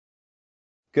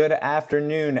Good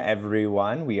afternoon,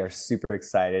 everyone. We are super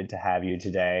excited to have you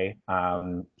today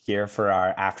here for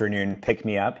our afternoon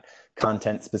pick-me-up,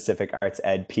 content-specific arts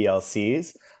ed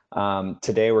PLCs.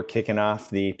 Today we're kicking off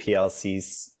the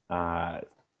PLCs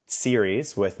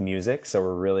series with music, so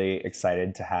we're really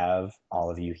excited to have all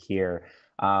of you here.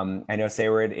 I know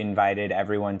Sayward invited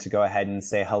everyone to go ahead and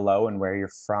say hello and where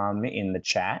you're from in the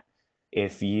chat.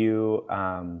 If you,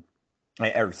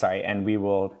 sorry, and we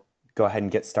will go ahead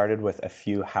and get started with a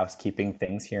few housekeeping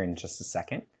things here in just a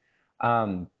second.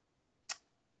 My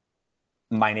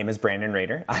name is Brandon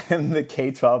Rader. I am the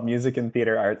K-12 Music and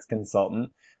Theater Arts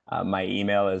Consultant. My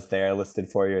email is there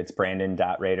listed for you. It's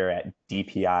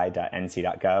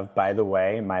brandon.rader@dpi.nc.gov. By the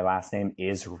way, my last name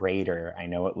is Rader. I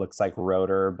know it looks like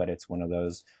rotor, but it's one of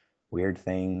those weird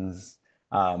things.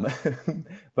 But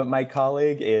my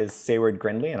colleague is Sayward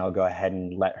Grindley, and I'll go ahead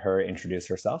and let her introduce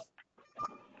herself.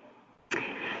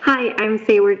 Hi, I'm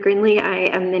Sayward Grindley. I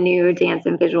am the new dance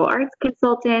and visual arts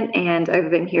consultant, and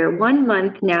I've been here 1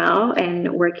 month now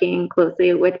and working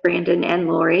closely with Brandon and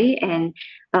Lori, and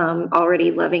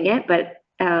already loving it, but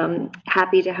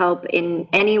happy to help in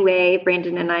any way.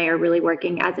 Brandon and I are really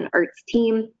working as an arts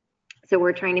team, so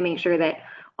we're trying to make sure that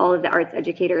all of the arts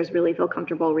educators really feel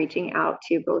comfortable reaching out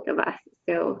to both of us.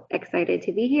 So excited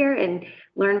to be here and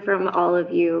learn from all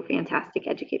of you fantastic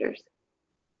educators.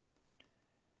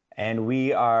 And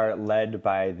we are led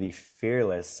by the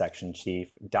fearless section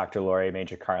chief, Dr. Lori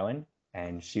Major Carlin,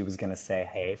 and she was going to say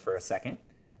hey for a second.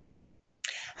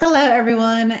 Hello,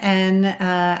 everyone, and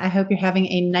I hope you're having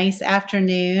a nice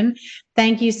afternoon.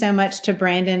 Thank you so much to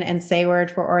Brandon and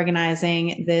Sayward for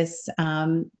organizing this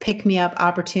pick-me-up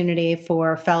opportunity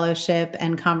for fellowship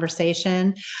and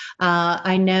conversation.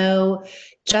 I know,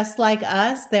 just like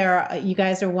us, you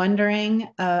guys are wondering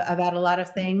about a lot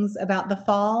of things about the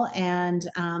fall, and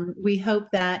we hope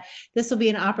that this will be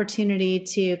an opportunity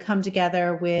to come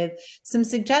together with some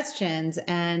suggestions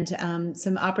and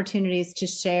some opportunities to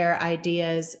share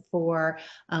ideas for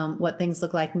what things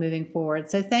look like moving forward.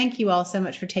 So thank you all so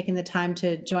much for taking the time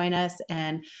to join us,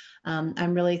 and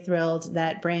I'm really thrilled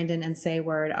that Brandon and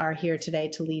Sayward are here today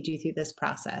to lead you through this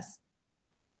process.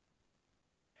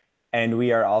 And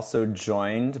we are also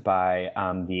joined by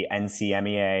the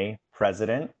NCMEA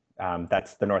president.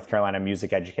 That's the North Carolina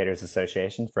Music Educators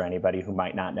Association, for anybody who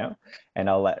might not know. And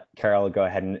I'll let Carol go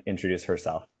ahead and introduce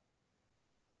herself.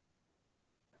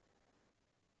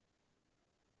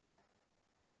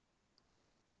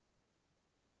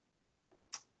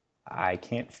 I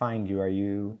can't find you. Are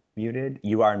you muted?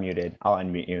 You are muted. I'll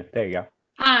unmute you. There you go.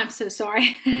 I'm so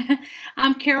sorry.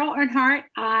 I'm Carol Earnhardt.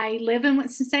 I live in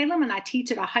Winston-Salem and I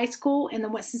teach at a high school in the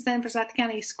Winston-Salem-Forsyth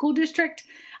County School District.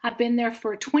 I've been there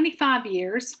for 25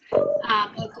 years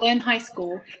at Glenn High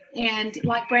School. And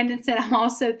like Brandon said, I'm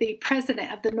also the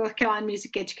president of the North Carolina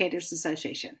Music Educators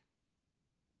Association.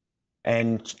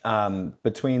 And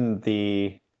between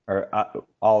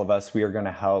all of us, we are going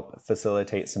to help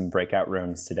facilitate some breakout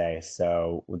rooms today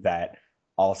so that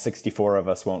all 64 of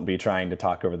us won't be trying to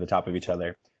talk over the top of each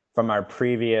other. From our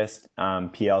previous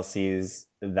PLCs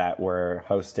that were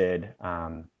hosted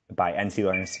by NC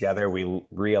Learners Together, we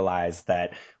realized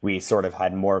that we sort of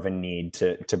had more of a need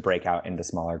to break out into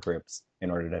smaller groups in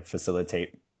order to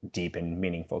facilitate deep and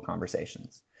meaningful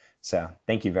conversations. So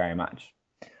thank you very much.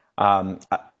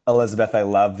 Elizabeth, I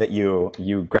love that you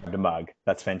grabbed a mug.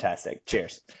 That's fantastic.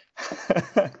 Cheers.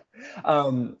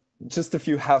 Just a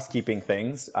few housekeeping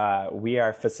things. We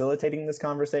are facilitating this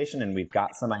conversation and we've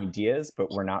got some ideas,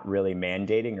 but we're not really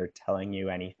mandating or telling you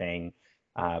anything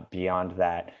beyond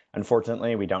that.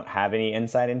 Unfortunately, we don't have any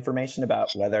inside information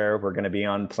about whether we're going to be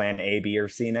on plan A, B, or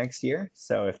C next year.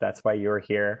 So if that's why you're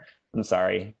here, I'm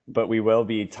sorry, but we will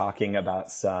be talking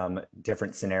about some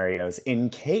different scenarios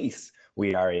in case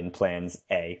we are in plans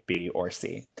A, B, or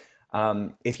C.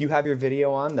 If you have your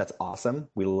video on, that's awesome.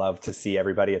 We love to see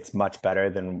everybody. It's much better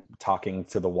than talking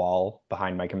to the wall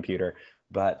behind my computer,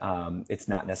 but it's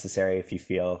not necessary if you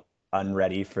feel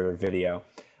unready for video.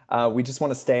 We just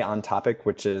want to stay on topic,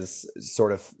 which is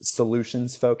sort of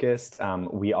solutions focused.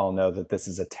 We all know that this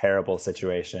is a terrible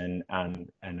situation and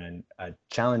a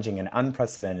challenging and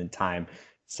unprecedented time.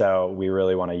 So we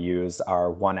really want to use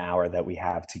our 1 hour that we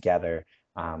have together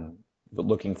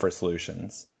looking for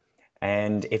solutions.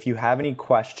 And if you have any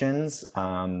questions,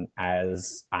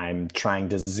 as I'm trying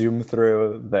to zoom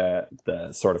through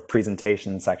the sort of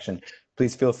presentation section,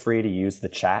 please feel free to use the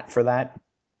chat for that.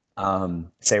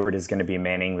 Sayward is going to be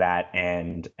manning that,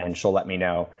 and she'll let me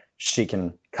know. She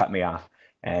can cut me off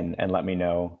and let me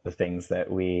know the things that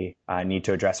we need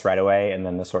to address right away, and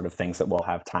then the sort of things that we'll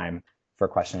have time for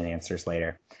question and answers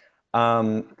later.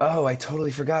 Oh, I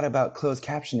totally forgot about closed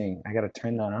captioning. I got to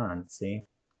turn that on. See?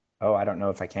 Oh, I don't know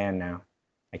if I can now.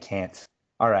 I can't.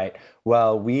 All right.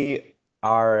 Well, we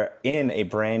are in a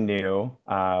brand new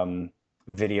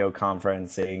video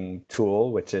conferencing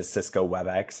tool, which is Cisco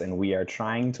WebEx, and we are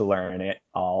trying to learn it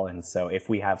all. And so if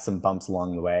we have some bumps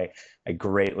along the way, I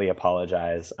greatly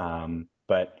apologize.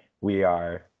 But we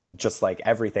are, just like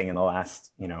everything in the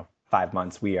last, 5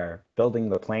 months, we are building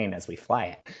the plane as we fly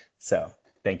it. So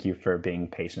thank you for being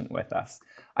patient with us.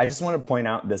 I just want to point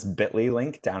out this bit.ly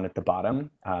link down at the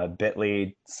bottom,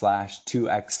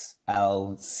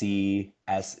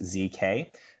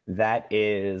 bit.ly/2xlcszk. That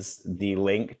is the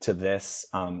link to this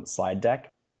slide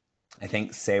deck. I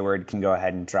think Sayward can go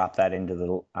ahead and drop that into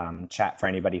the chat for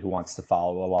anybody who wants to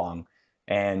follow along.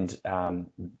 And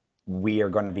we are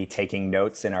going to be taking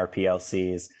notes in our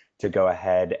PLCs to go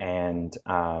ahead and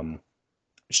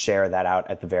share that out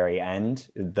at the very end.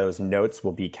 Those notes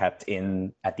will be kept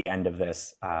in at the end of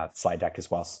this slide deck as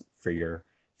well for your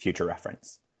future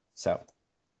reference. So,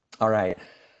 all right.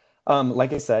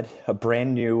 Like I said, a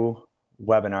brand new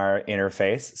webinar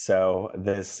interface. So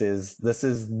this is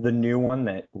the new one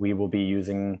that we will be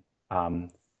using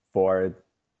for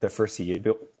the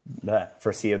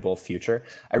foreseeable future.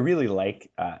 I really like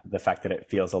the fact that it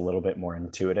feels a little bit more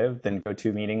intuitive than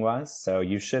GoToMeeting was. So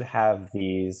you should have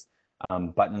these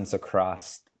buttons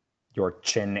across your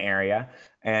chin area,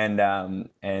 and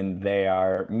they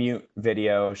are mute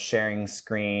video, sharing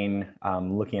screen,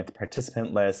 looking at the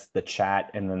participant list, the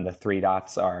chat, and then the three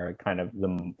dots are kind of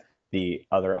the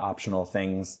other optional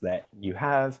things that you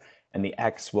have, and the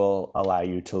X will allow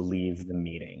you to leave the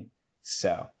meeting.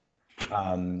 So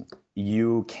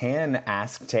you can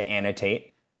ask to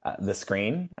annotate the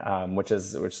screen, which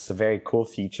is a very cool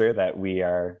feature that we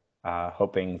are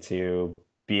hoping to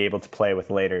be able to play with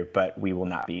later, but we will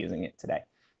not be using it today.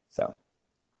 So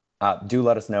do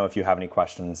let us know if you have any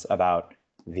questions about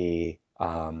the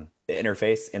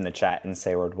interface in the chat, and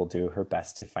Sayward will do her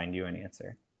best to find you an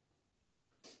answer.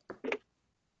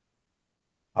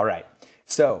 All right.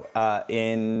 So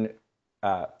in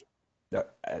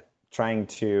trying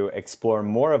to explore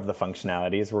more of the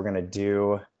functionalities, we're going to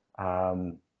do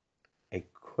a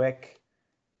quick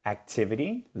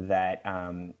activity that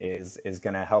is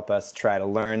going to help us try to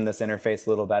learn this interface a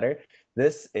little better.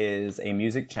 This is a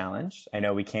music challenge. I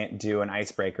know we can't do an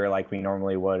icebreaker like we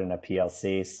normally would in a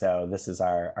PLC, so this is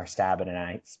our stab at an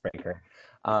icebreaker.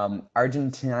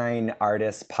 Argentine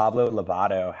artist Pablo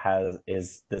Lovato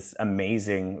is this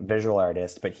amazing visual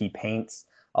artist, but he paints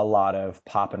a lot of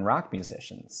pop and rock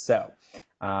musicians. So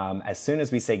as soon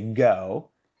as we say go,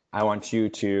 I want you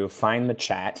to find the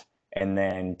chat and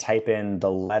then type in the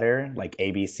letter like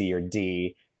A, B, C, or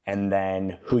D, and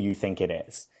then who you think it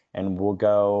is. And we'll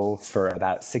go for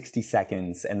about 60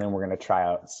 seconds, and then we're going to try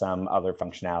out some other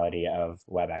functionality of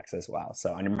WebEx as well.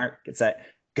 So on your mark, get set,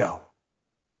 go.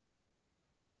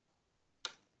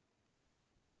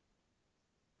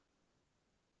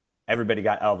 Everybody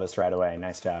got Elvis right away.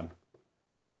 Nice job.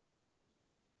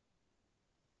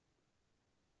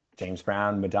 James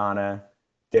Brown, Madonna,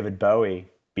 David Bowie,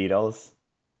 Beatles,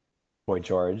 Boy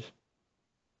George,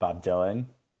 Bob Dylan,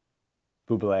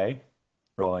 Bublé,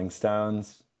 Rolling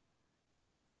Stones.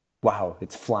 Wow,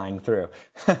 it's flying through.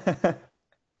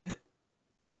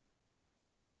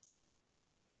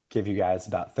 Give you guys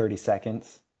about 30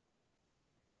 seconds.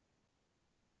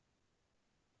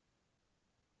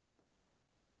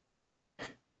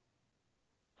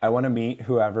 I want to meet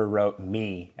whoever wrote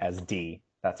me as D.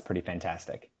 That's pretty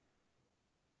fantastic.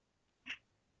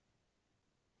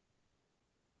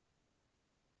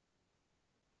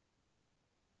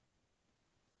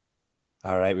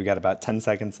 All right, we got about 10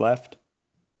 seconds left.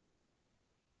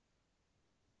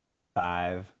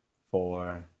 5,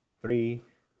 4, 3,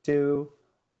 2,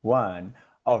 1.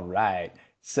 All right.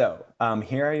 So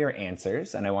here are your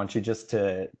answers, and I want you just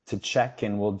to check,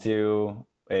 and we'll do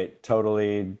it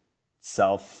totally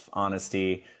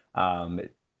self-honesty.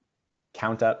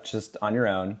 Count up just on your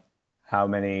own how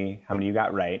many you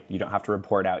got right. You don't have to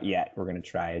report out yet. We're going to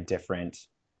try a different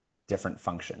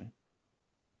function.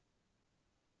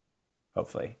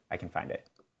 Hopefully, I can find it.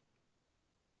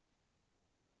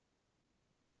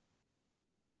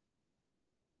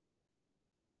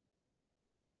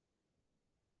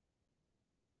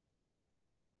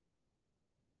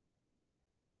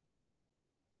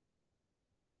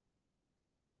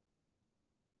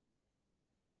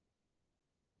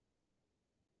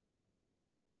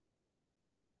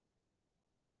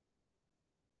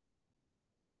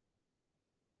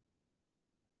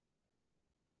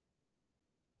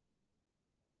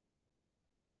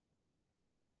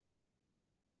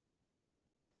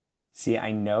 See,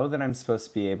 I know that I'm supposed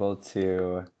to be able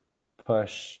to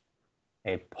push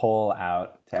a poll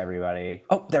out to everybody.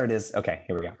 Oh, there it is. Okay,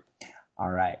 here we go.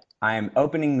 All right. I'm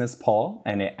opening this poll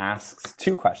and it asks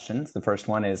two questions. The first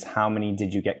one is how many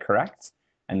did you get correct?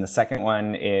 And the second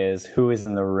one is who is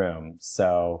in the room?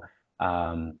 So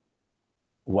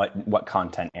what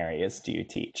content areas do you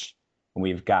teach? And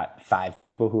we've got 5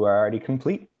 people who are already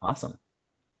complete. Awesome.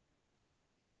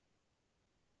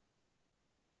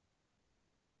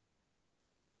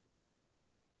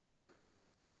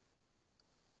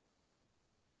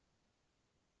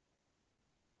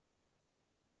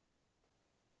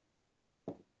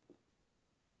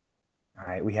 All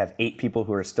right, we have 8 people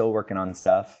who are still working on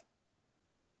stuff.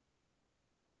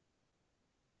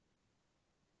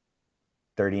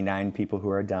 39 people who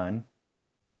are done.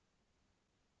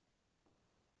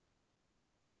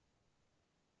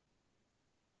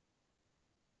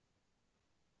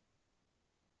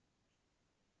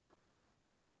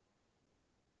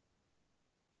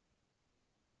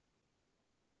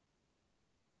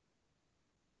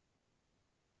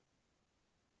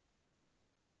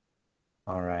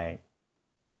 All right.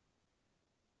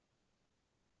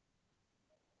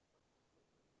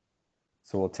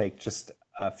 So we'll take just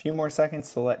a few more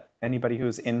seconds to let anybody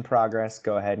who's in progress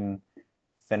go ahead and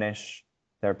finish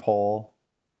their poll.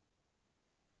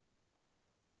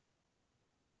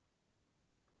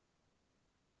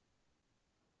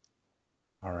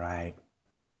 All right.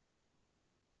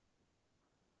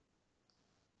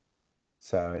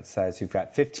 So it says you've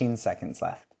got 15 seconds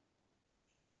left.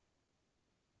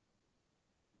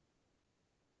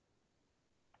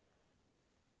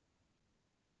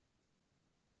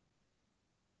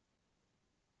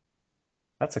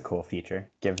 That's a cool feature.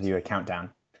 Gives you a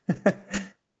countdown.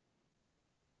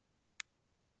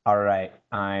 All right,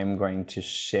 I'm going to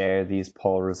share these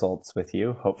poll results with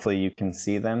you. Hopefully you can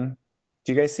see them.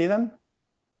 Do you guys see them?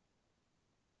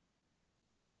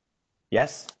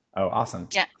 Yes? Oh, awesome.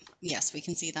 Yeah. Yes, we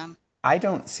can see them. I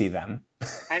don't see them.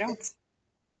 I don't.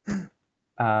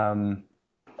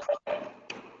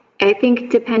 I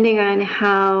think depending on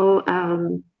how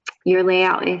your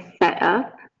layout is set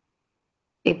up,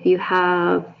 if you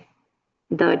have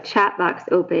the chat box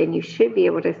open, you should be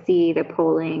able to see the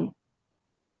polling.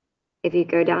 If you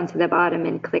go down to the bottom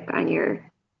and click on your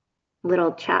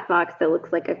little chat box that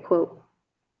looks like a quote.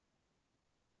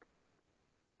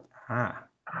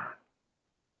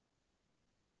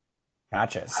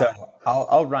 Gotcha. So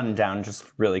I'll run down just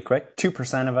really quick.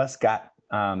 2% of us got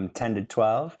 10 to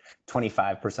 12,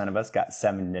 25% of us got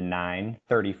 7 to 9,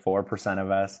 34% of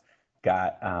us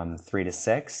got 3 to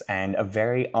 6, and a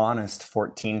very honest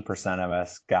 14% of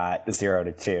us got 0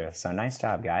 to 2. So nice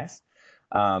job, guys.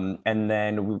 And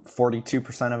then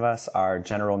 42% of us are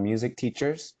general music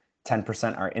teachers,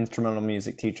 10% are instrumental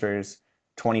music teachers,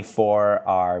 24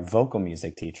 are vocal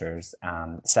music teachers,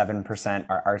 7%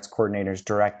 are arts coordinators,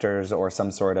 directors, or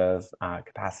some sort of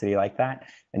capacity like that,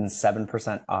 and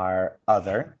 7% are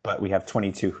other, but we have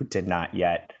 22 who did not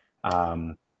yet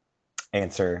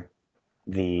answer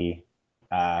the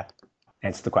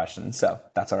question. So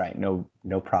that's all right, no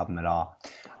problem at all.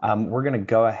 We're gonna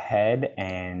go ahead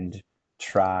and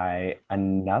try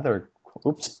another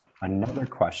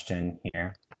question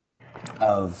here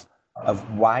of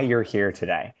why you're here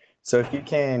today. So if you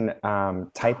can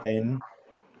type in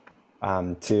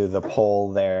to the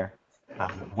poll there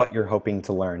what you're hoping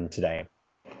to learn today,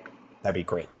 that'd be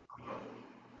great.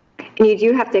 And you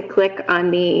do have to click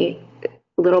on the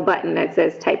little button that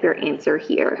says type your answer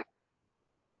here.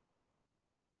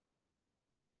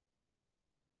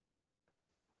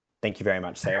 Thank you very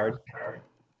much, Sayard.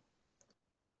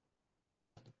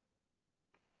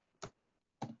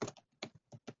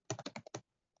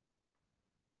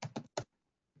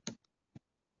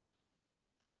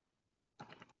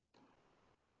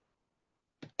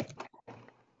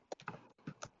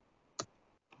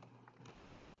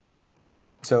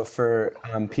 So for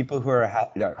people who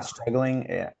are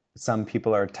struggling, some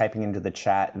people are typing into the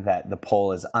chat that the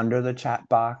poll is under the chat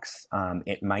box.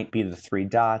 It might be the 3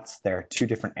 dots. There are 2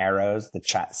 different arrows. The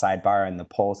chat sidebar and the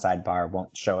poll sidebar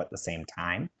won't show at the same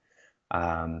time.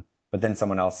 But then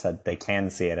someone else said they can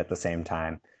see it at the same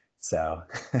time. So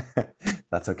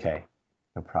that's okay.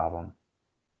 No problem.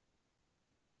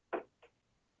 All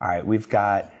right, we've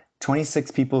got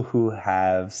 26 people who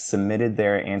have submitted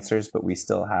their answers, but we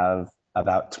still have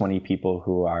about 20 people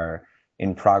who are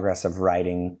in progress of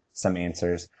writing some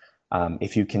answers.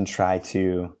 If you can try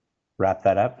to wrap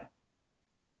that up,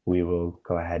 we will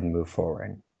go ahead and move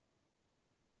forward.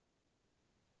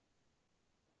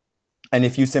 And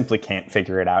if you simply can't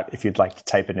figure it out, if you'd like to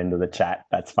type it into the chat,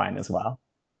 that's fine as well.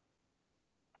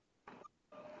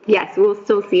 Yes, we'll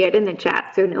still see it in the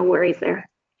chat, so no worries there.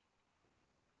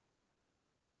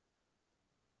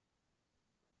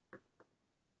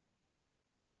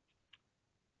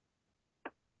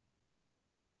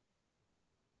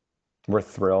 We're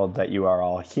thrilled that you are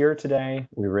all here today.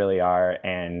 We really are.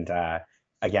 And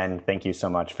again, thank you so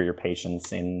much for your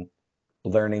patience in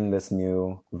learning this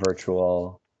new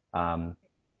virtual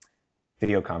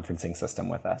video conferencing system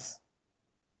with us.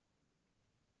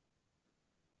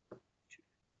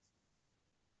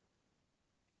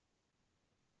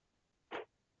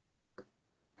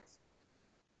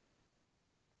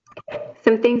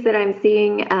 Some things that I'm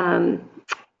seeing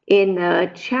in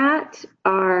the chat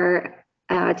are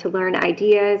to learn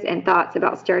ideas and thoughts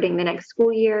about starting the next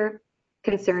school year,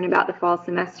 concern about the fall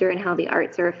semester and how the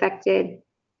arts are affected,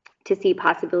 to see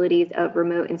possibilities of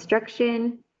remote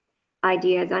instruction,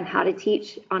 ideas on how to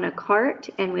teach on a cart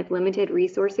and with limited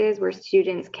resources where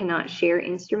students cannot share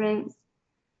instruments,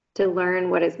 to learn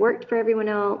what has worked for everyone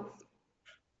else,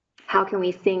 how can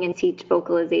we sing and teach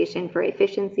vocalization for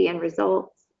efficiency and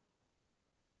results.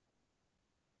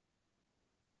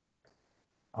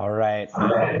 All right,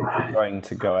 I'm going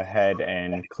to go ahead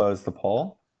and close the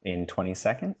poll in 20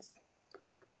 seconds.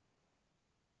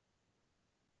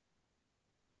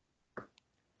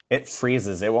 It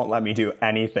freezes. It won't let me do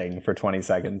anything for 20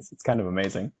 seconds. It's kind of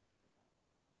amazing.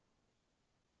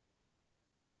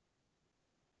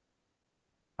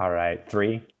 All right,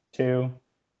 3, 2,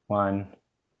 1,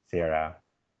 0.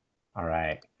 All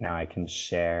right, now I can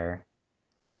share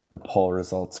the poll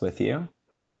results with you.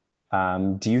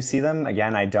 Do you see them?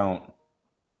 Again, I don't.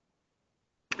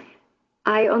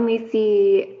 I only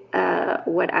see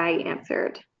what I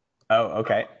answered. Oh,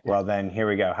 okay. Well, then here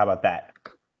we go. How about that?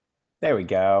 There we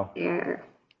go. There.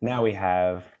 Now we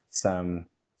have some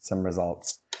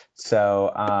results.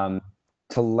 So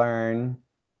to learn,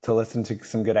 to listen to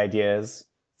some good ideas,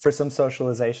 for some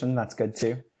socialization, that's good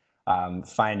too.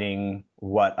 Finding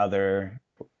what other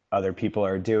people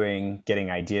are doing, getting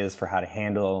ideas for how to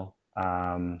handle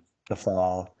the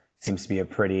fall seems to be a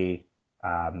pretty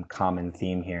common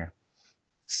theme here.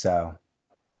 So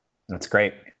that's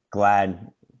great. Glad.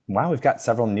 Wow, we've got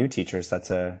several new teachers.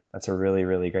 That's a really,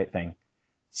 really great thing.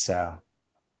 So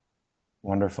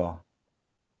wonderful.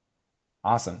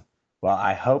 Awesome. Well,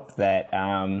 I hope that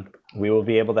we will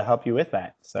be able to help you with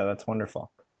that. So that's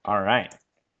wonderful. All right.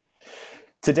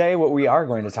 Today, what we are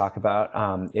going to talk about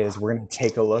is we're going to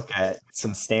take a look at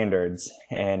some standards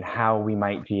and how we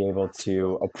might be able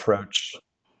to approach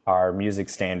our music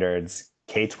standards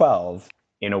K-12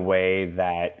 in a way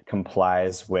that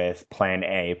complies with Plan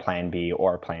A, Plan B,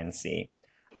 or Plan C.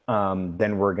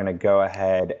 Then we're going to go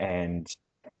ahead and,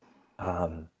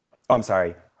 I'm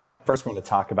sorry. First, we're going to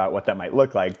talk about what that might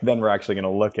look like. Then we're actually going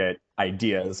to look at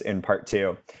ideas in part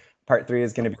 2. Part 3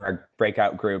 is going to be our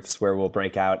breakout groups where we'll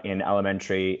break out in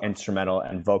elementary, instrumental,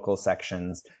 and vocal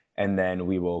sections. And then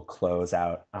we will close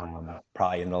out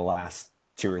probably in the last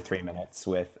 2 or 3 minutes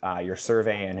with your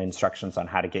survey and instructions on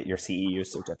how to get your CEU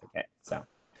certificate. So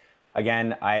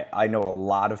again, I know a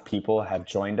lot of people have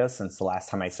joined us since the last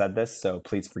time I said this, so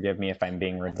please forgive me if I'm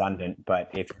being redundant. But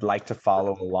if you'd like to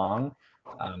follow along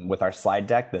with our slide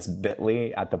deck, this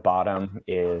bit.ly at the bottom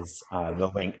is the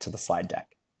link to the slide deck.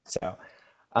 So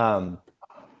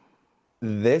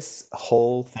this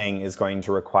whole thing is going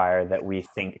to require that we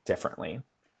think differently.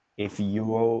 If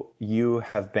you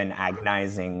have been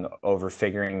agonizing over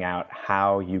figuring out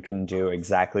how you can do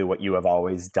exactly what you have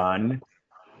always done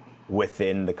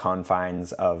within the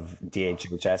confines of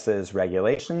DHHS's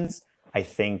regulations, I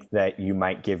think that you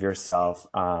might give yourself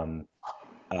an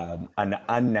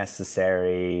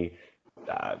unnecessary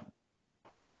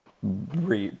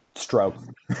stroke.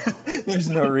 There's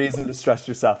no reason to stress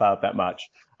yourself out that much.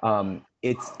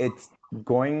 It's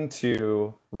going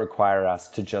to require us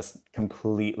to just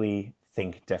completely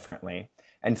think differently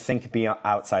and think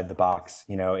outside the box.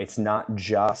 You know, it's not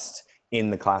just in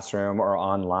the classroom or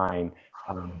online.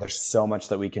 There's so much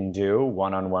that we can do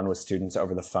one-on-one with students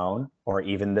over the phone, or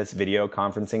even this video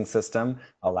conferencing system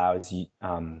allows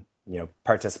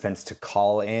participants to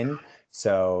call in.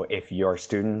 So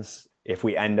if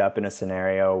we end up in a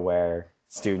scenario where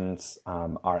students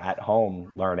are at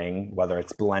home learning, whether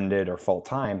it's blended or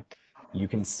full-time, you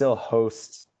can still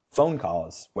host phone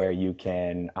calls where you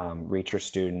can reach your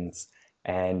students,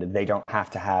 and they don't have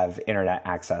to have internet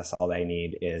access. All they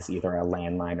need is either a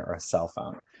landline or a cell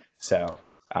phone. So,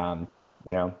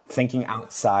 thinking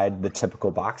outside the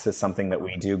typical box is something that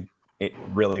we do it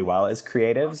really well as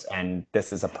creatives, and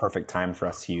this is a perfect time for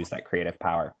us to use that creative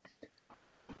power.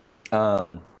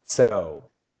 So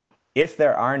if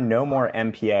there are no more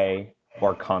MPA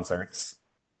or concerts,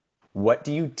 What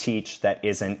do you teach that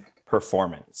isn't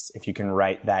performance? If you can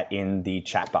write that in the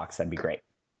chat box, that'd be great.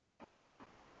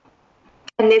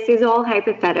 And this is all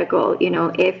hypothetical, you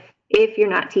know, if you're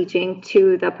not teaching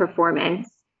to the performance,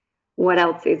 what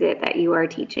else is it that you are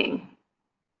teaching?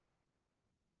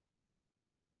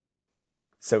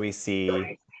 So we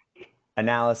see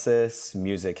analysis,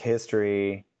 music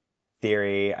history,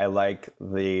 theory. I like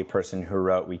the person who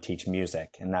wrote "We teach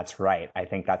music," and that's right. I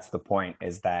think that's the point,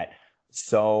 is that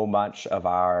so much of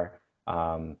our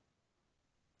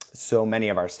so many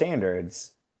of our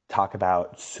standards talk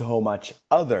about so much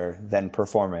other than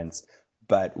performance,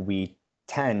 but we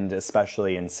tend,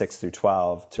 especially in 6 through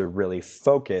 12, to really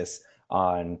focus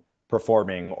on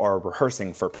performing or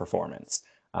rehearsing for performance.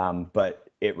 But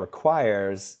it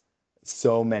requires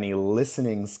so many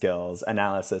listening skills,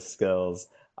 analysis skills,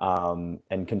 and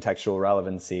contextual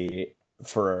relevancy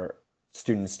for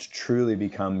students to truly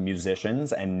become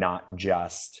musicians and not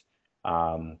just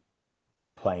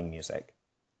playing music.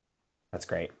 That's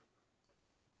great.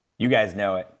 You guys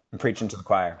know it. I'm preaching to the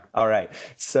choir. All right.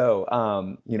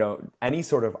 So, you know, any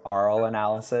sort of aural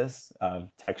analysis of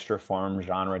texture, form,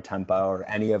 genre, tempo, or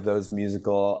any of those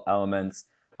musical elements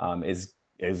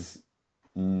is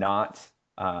not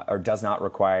or does not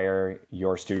require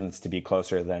your students to be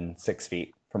closer than 6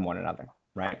 feet from one another,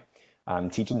 right?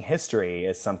 Teaching history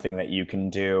is something that you can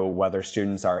do whether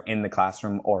students are in the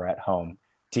classroom or at home.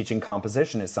 Teaching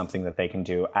composition is something that they can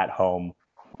do at home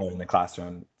or in the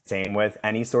classroom. Same with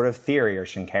any sort of theory or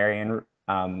Schenkerian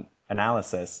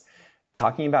analysis.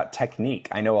 Talking about technique,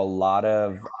 I know a lot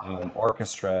of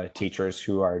orchestra teachers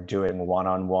who are doing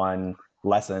one-on-one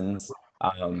lessons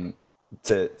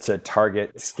to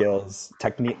target skills,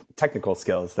 technical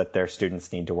skills that their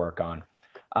students need to work on.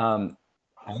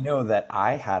 I know that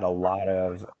I had a lot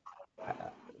of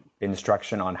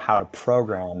instruction on how to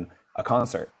program a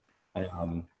concert.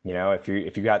 You know, if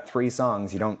you got 3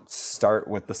 songs, you don't start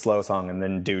with the slow song and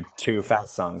then do 2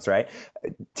 fast songs, right?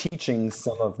 Teaching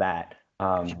some of that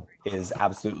is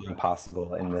absolutely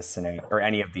impossible in this scenario or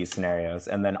any of these scenarios.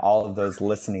 And then all of those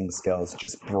listening skills,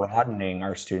 just broadening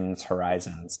our students'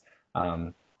 horizons,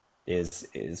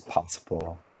 is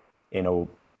possible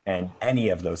in any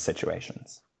of those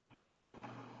situations.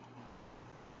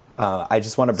 I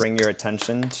just want to bring your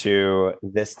attention to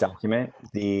this document.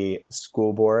 The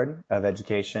School Board of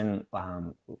Education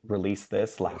released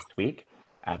this last week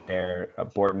at their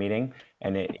board meeting,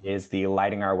 and it is the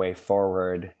Lighting Our Way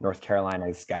Forward, North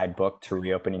Carolina's Guidebook to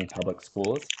Reopening Public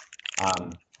Schools.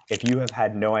 If you have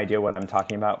had no idea what I'm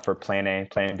talking about for Plan A,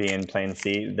 Plan B, and Plan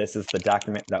C, this is the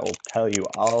document that will tell you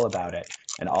all about it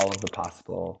and all of the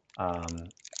possible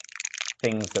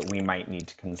things that we might need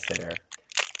to consider.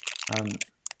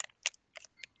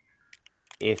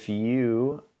 If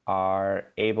you are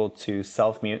able to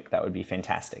self-mute, that would be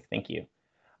fantastic. Thank you.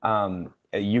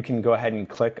 You can go ahead and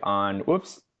click on,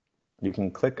 whoops, you can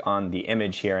click on the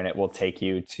image here and it will take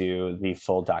you to the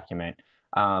full document.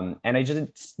 And I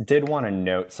just did want to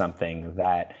note something,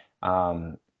 that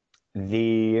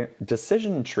the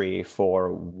decision tree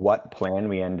for what plan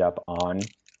we end up on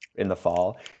in the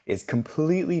fall is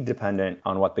completely dependent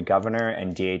on what the governor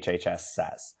and DHHS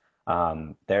says.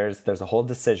 There's a whole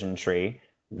decision tree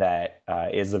that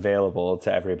is available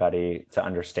to everybody to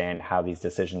understand how these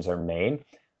decisions are made,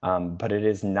 but it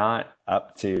is not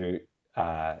up to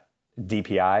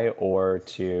DPI or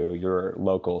to your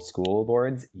local school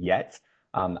boards yet,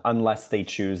 unless they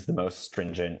choose the most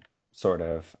stringent sort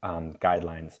of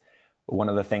guidelines. One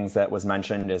of the things that was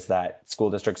mentioned is that school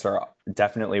districts are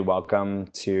definitely welcome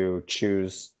to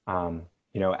choose,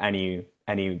 you know,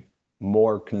 any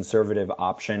more conservative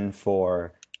option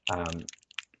for,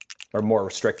 or more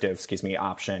restrictive, excuse me,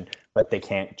 option, but they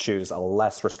can't choose a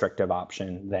less restrictive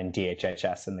option than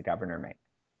DHHS and the governor make.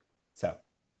 So,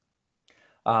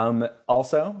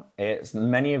 also,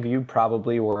 many of you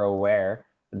probably were aware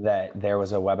that there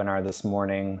was a webinar this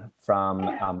morning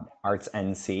from Arts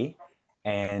NC,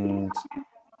 and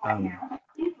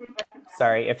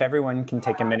sorry, if everyone can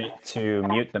take a minute to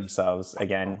mute themselves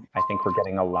again. I think we're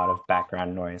getting a lot of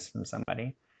background noise from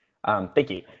somebody. Thank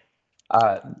you.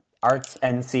 Arts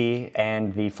NC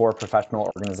and the 4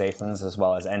 professional organizations, as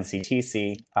well as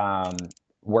NCTC,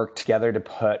 worked together to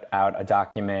put out a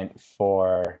document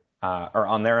for, or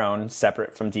on their own,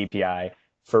 separate from DPI,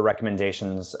 for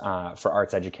recommendations for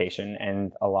arts education.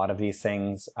 And a lot of these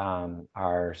things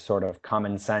are sort of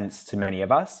common sense to many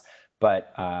of us,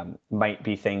 but might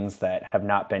be things that have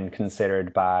not been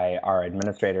considered by our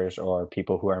administrators or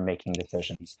people who are making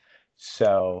decisions.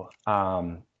 So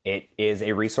it is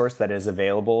a resource that is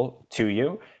available to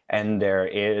you, and there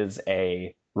is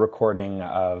a recording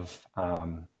of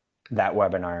that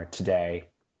webinar today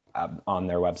on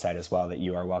their website as well that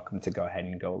you are welcome to go ahead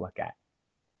and go look at.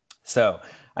 So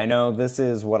I know this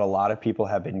is what a lot of people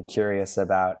have been curious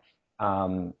about,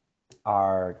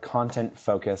 our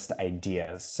content-focused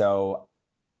ideas. So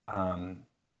a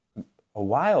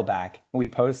while back, we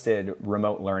posted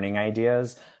remote learning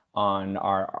ideas on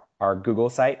our Google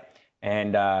site.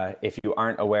 And if you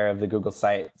aren't aware of the Google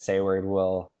site, Sayward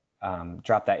will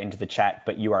drop that into the chat,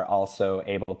 but you are also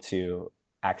able to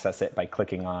access it by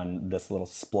clicking on this little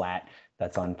splat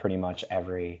that's on pretty much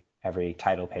every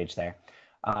title page there.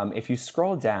 If you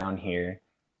scroll down here,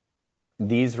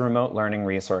 these remote learning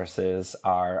resources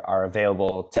are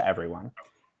available to everyone.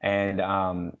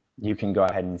 And you can go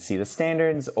ahead and see the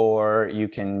standards, or you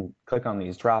can click on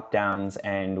these drop downs.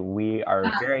 And we are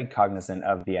very cognizant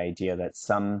of the idea that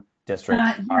some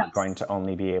districts are going to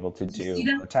only be able to do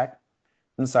low tech.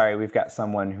 I'm sorry, we've got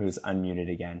someone who's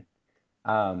unmuted again.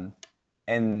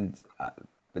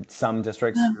 But some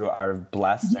districts who are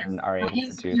blessed and are able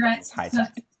to do things high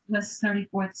tech. West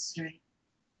 34th Street.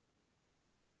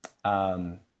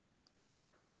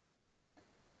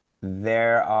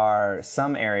 There are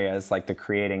some areas like the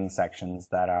creating sections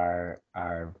that are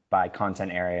by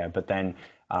content area, but then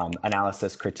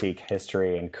analysis, critique,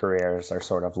 history, and careers are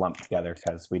sort of lumped together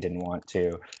because we didn't want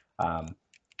to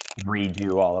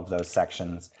redo all of those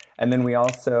sections. And then we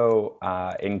also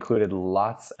included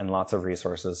lots and lots of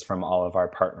resources from all of our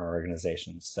partner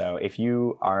organizations. So if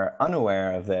you are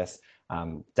unaware of this,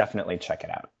 definitely check it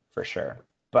out for sure.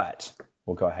 But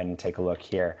we'll go ahead and take a look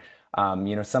here.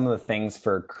 You know, some of the things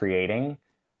for creating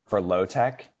for low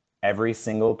tech, every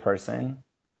single person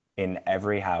in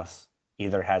every house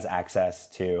either has access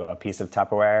to a piece of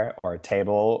Tupperware or a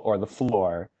table or the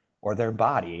floor or their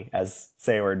body, as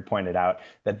Sayward pointed out,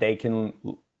 that they can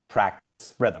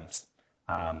practice rhythms.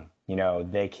 You know,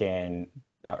 they can,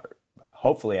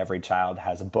 hopefully every child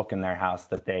has a book in their house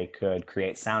that they could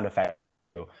create sound effects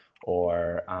to,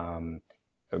 or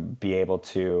be able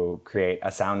to create a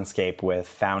soundscape with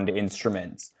found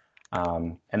instruments.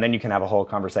 And then you can have a whole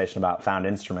conversation about found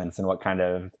instruments and what kind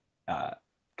of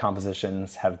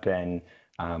compositions have been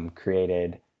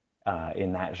created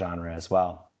in that genre as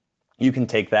well. You can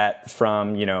take that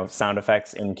from, you know, sound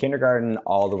effects in kindergarten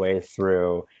all the way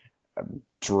through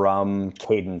drum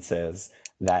cadences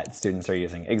that students are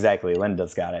using. Exactly,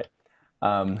 Linda's got it.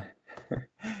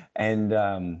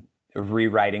 And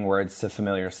rewriting words to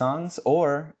familiar songs,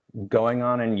 or going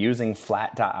on and using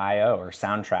flat.io or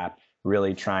Soundtrap,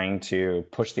 really trying to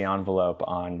push the envelope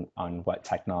on what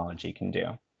technology can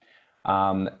do.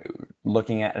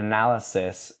 Looking at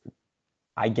analysis,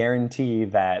 I guarantee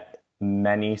that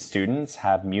many students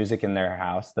have music in their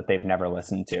house that they've never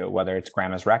listened to, whether it's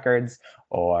grandma's records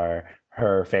or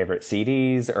her favorite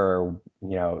CDs, or,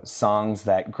 you know, songs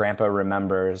that grandpa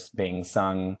remembers being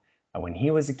sung when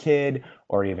he was a kid,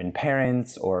 or even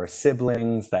parents or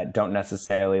siblings that don't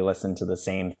necessarily listen to the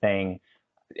same thing.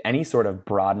 Any sort of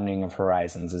broadening of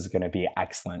horizons is going to be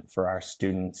excellent for our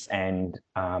students, and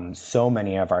so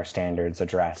many of our standards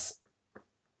address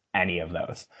any of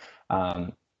those.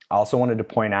 I also wanted to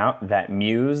point out that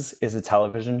Muse is a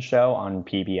television show on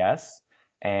PBS,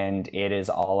 and it is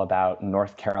all about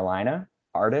North Carolina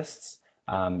artists.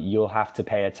 You'll have to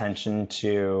pay attention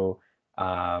to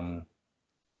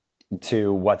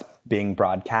what's being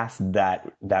broadcast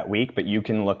that week, but you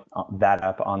can look that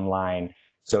up online.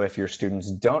 So if your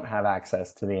students don't have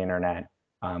access to the internet,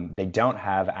 they don't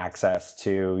have access to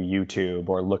YouTube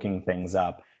or looking things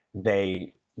up,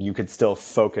 you could still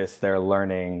focus their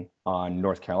learning on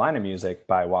North Carolina music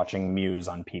by watching Muse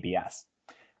on PBS.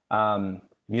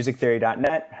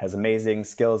 Musictheory.net has amazing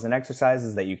skills and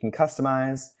exercises that you can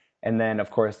customize. And then, of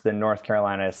course, the North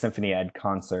Carolina Symphony Ed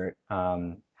concert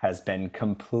has been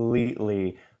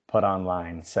completely put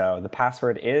online. So the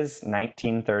password is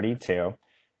 1932.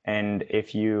 And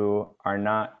if you are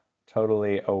not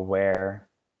totally aware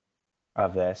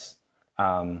of this,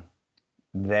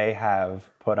 they have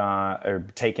put on or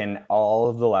taken all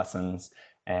of the lessons,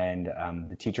 and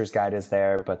the teacher's guide is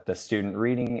there, but the student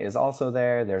reading is also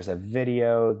there. There's a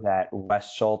video that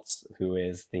Wes Schultz, who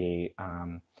is the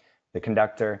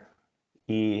conductor,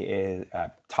 he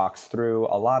talks through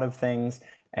a lot of things,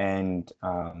 and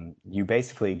you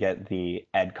basically get the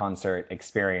Ed concert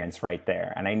experience right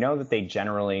there. And I know that they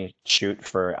generally shoot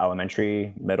for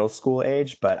elementary, middle school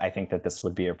age, but I think that this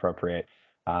would be appropriate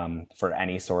for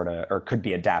any sort of, or could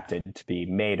be adapted to be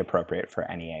made appropriate for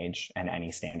any age and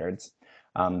any standards.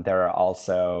 There are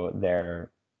also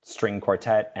their string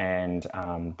quartet, and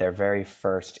their very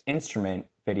first instrument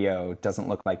video doesn't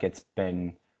look like it's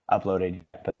been uploaded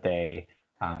yet, but they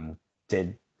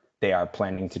did they are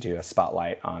planning to do a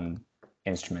spotlight on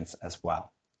instruments as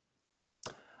well.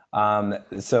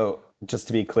 So just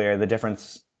to be clear, the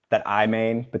difference that I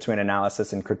made between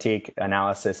analysis and critique: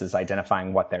 analysis is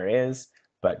identifying what there is,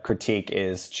 but critique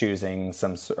is choosing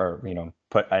some, or,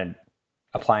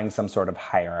 applying some sort of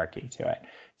hierarchy to it.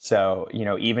 So,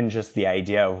 even just the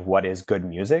idea of what is good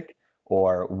music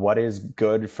or what is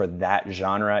good for that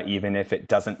genre, even if it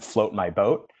doesn't float my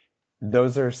boat,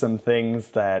 those are some things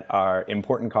that are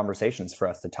important conversations for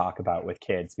us to talk about with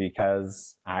kids,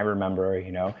 because I remember,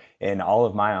 in all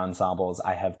of my ensembles,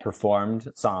 I have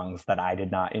performed songs that I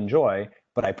did not enjoy,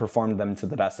 but I performed them to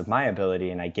the best of my ability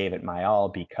and I gave it my all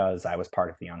because I was part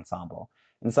of the ensemble.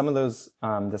 And some of those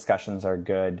discussions are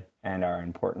good and are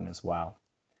important as well.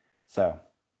 So,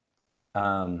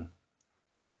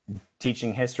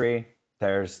 teaching history,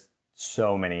 there's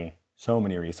so many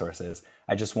resources.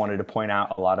 I just wanted to point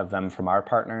out a lot of them from our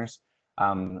partners.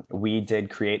 We did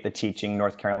create the Teaching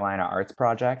North Carolina Arts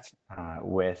Project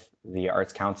with the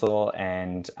Arts Council.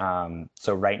 And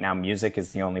so right now, music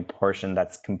is the only portion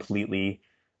that's completely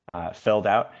filled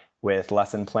out with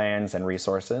lesson plans and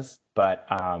resources. But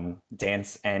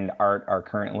dance and art are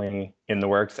currently in the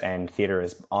works, and theater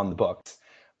is on the books.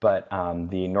 But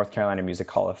the North Carolina Music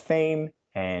Hall of Fame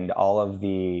and all of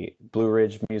the Blue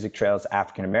Ridge Music Trails,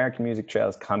 African American Music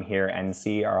Trails, Come Here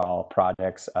NC are all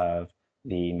projects of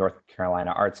the North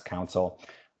Carolina Arts Council.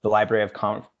 The Library of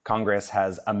Congress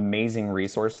has amazing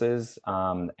resources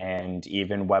and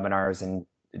even webinars and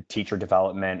teacher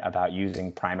development about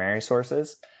using primary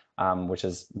sources, which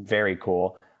is very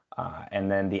cool. And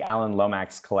then the Alan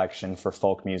Lomax collection for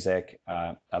folk music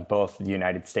of both the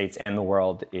United States and the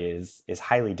world is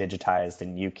highly digitized,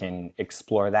 and you can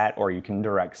explore that, or you can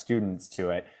direct students to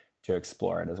it to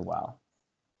explore it as well.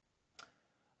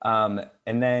 And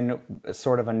then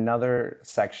sort of another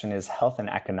section is health and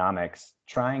economics,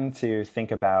 trying to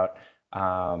think about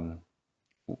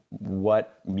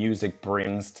what music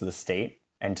brings to the state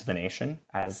and to the nation,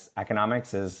 as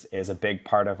economics is a big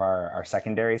part of our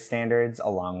secondary standards,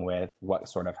 along with what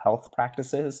sort of health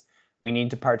practices we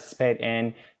need to participate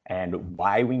in and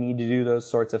why we need to do those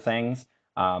sorts of things.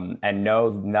 And no,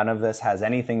 none of this has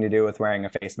anything to do with wearing a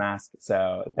face mask.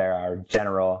 So there are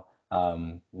general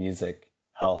music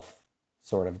health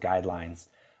sort of guidelines.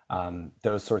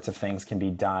 Those sorts of things can be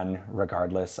done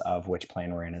regardless of which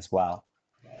plan we're in as well.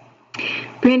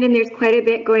 Brandon, there's quite a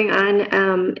bit going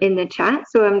on in the chat,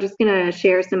 so I'm just going to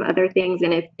share some other things.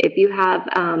 And if you have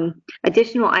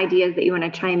additional ideas that you want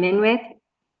to chime in with,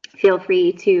 feel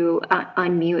free to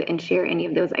unmute and share any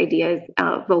of those ideas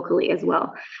vocally as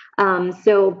well.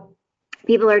 So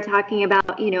people are talking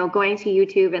about, going to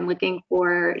YouTube and looking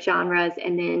for genres,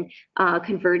 and then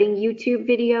converting YouTube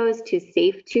videos to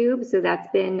SafeTube. So that's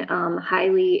been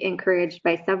highly encouraged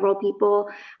by several people,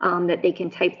 that they can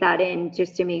type that in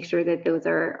just to make sure that those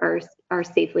are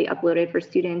safely uploaded for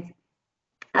students.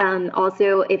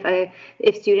 Also,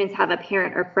 if students have a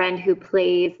parent or friend who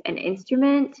plays an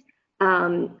instrument,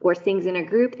 or sings in a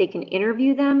group, they can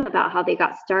interview them about how they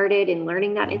got started in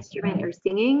learning that instrument or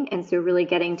singing. And so really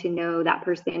getting to know that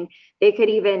person. They could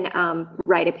even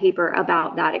write a paper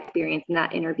about that experience in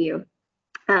that interview.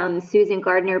 Susan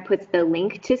Gardner puts the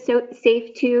link to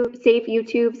Safe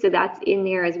YouTube, so that's in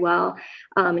there as well.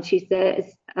 And she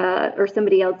says, or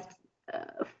somebody else,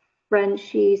 friend,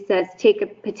 she says, take a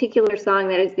particular song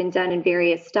that has been done in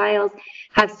various styles,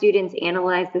 have students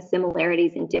analyze the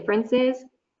similarities and differences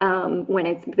when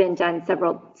it's been done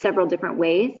several different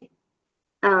ways.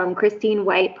 Christine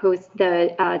White posts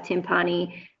the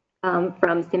timpani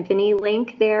from Symphony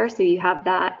link there, so you have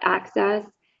that access.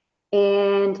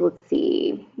 And let's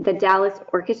see, the Dallas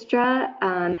Orchestra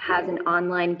has an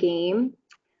online game.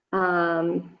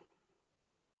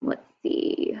 Let's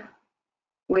see,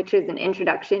 which is an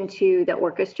introduction to the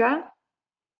orchestra.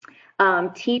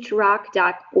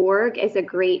 Teachrock.org is a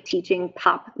great teaching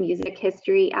pop music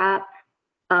history app.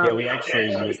 Yeah, we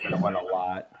actually use that one a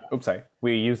lot. Oops, sorry.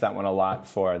 We use that one a lot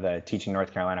for the Teaching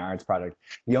North Carolina Arts Project.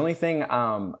 The only thing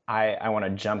I want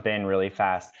to jump in really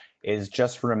fast is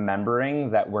just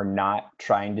remembering that we're not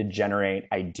trying to generate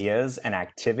ideas and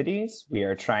activities. We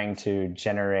are trying to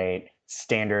generate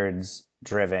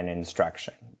standards-driven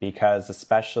instruction, because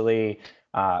especially,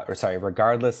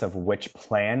 regardless of which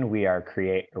plan we are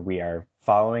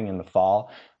following in the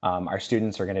fall, our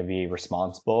students are going to be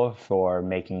responsible for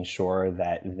making sure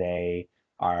that they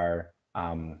are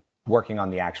working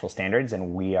on the actual standards, and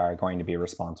we are going to be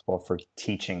responsible for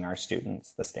teaching our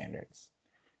students the standards.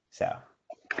 So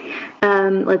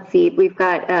let's see, we've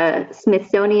got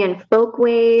Smithsonian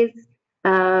Folkways.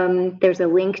 There's a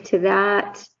link to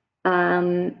that.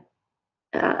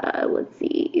 Let's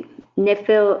see,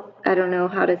 NIFIL, I don't know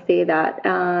how to say that,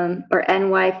 or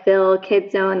NYFIL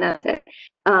Kid Zone. That's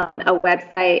a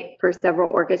website for several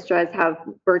orchestras have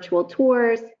virtual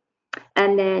tours.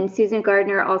 And then Susan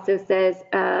Gardner also says,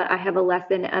 I have a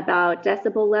lesson about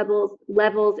decibel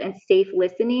levels and safe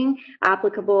listening,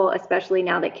 applicable, especially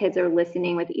now that kids are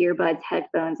listening with earbuds,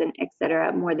 headphones, and et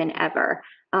cetera, more than ever.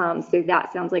 So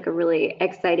that sounds like a really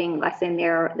exciting lesson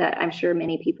there that I'm sure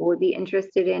many people would be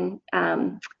interested in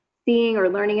seeing or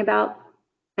learning about.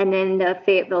 And then the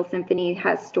Fayetteville Symphony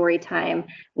has story time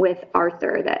with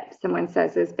Arthur that someone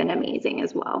says has been amazing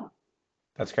as well.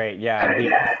 That's great. Yeah,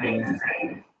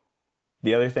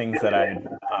 the other things that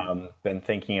I've been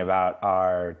thinking about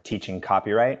are teaching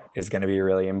copyright is going to be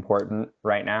really important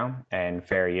right now, and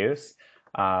fair use.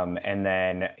 And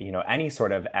then, any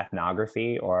sort of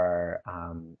ethnography or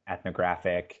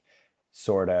ethnographic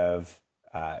sort of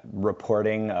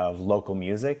reporting of local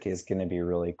music is going to be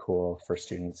really cool for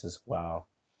students as well.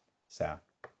 So,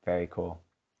 very cool.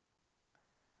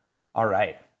 All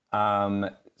right.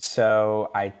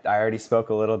 So I already spoke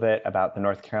a little bit about the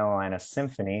North Carolina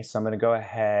Symphony, so I'm going to go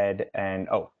ahead and,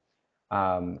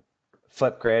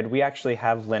 Flipgrid. We actually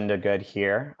have Linda Good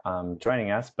here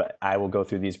joining us, but I will go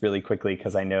through these really quickly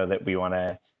because I know that we want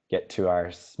to get to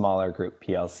our smaller group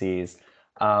PLCs.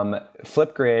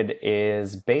 Flipgrid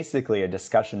is basically a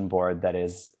discussion board that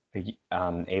is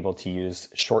able to use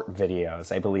short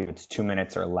videos. I believe it's 2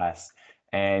 minutes or less.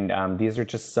 And these are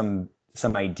just some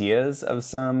ideas of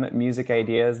some music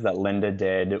ideas that Linda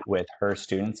did with her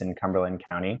students in Cumberland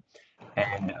County.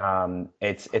 And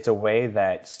it's a way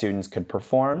that students could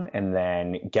perform and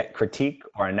then get critique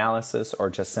or analysis or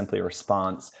just simply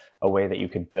response, a way that you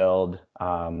could build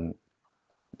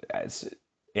as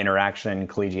interaction and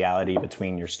collegiality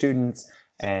between your students.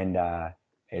 And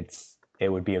it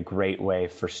would be a great way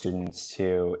for students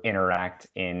to interact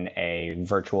in a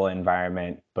virtual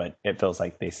environment, but it feels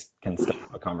like they can still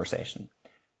have a conversation.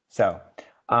 So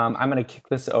I'm going to kick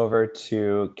this over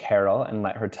to Carol and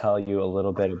let her tell you a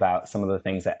little bit about some of the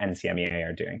things that NCMEA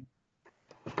are doing.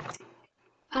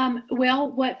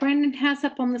 Well, what Brandon has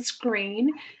up on the screen,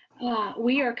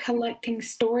 we are collecting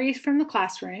stories from the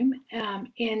classroom, and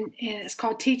it's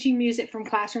called Teaching Music from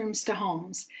Classrooms to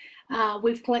Homes.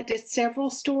 We've collected several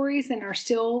stories and are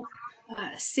still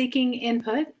seeking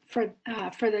input for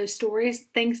those stories,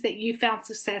 things that you found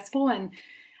successful. And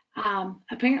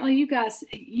apparently you guys,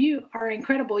 you are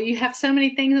incredible. You have so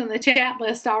many things on the chat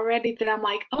list already that I'm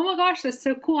like, oh my gosh, that's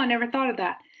so cool. I never thought of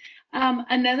that.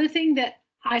 Another thing that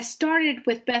I started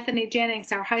with Bethany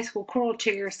Jennings, our high school choral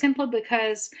chair, simply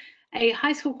because a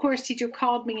high school chorus teacher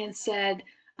called me and said,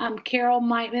 Carol,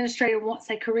 my administrator wants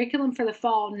a curriculum for the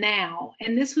fall now.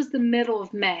 And this was the middle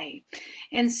of May.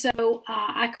 And so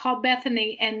I called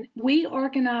Bethany, and we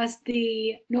organized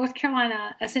the North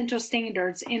Carolina Essential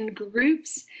Standards in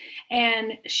groups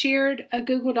and shared a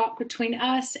Google Doc between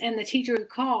us and the teacher who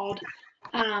called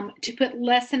to put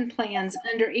lesson plans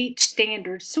under each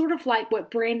standard, sort of like what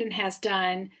Brandon has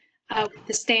done with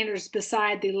the standards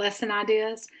beside the lesson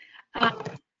ideas.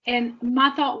 And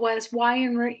my thought was, why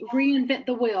reinvent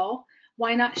the wheel?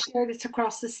 Why not share this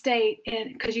across the state?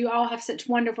 And because you all have such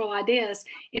wonderful ideas,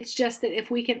 it's just that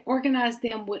if we can organize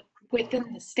them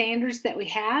within the standards that we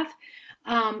have,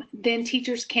 then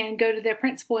teachers can go to their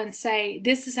principal and say,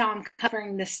 this is how I'm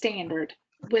covering the standard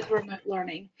with remote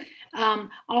learning.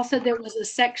 Also, there was a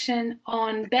section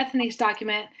on Bethany's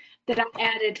document that I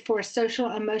added for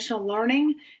social emotional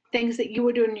learning, things that you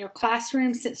were doing in your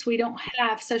classroom, since we don't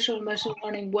have social emotional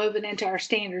learning woven into our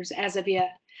standards as of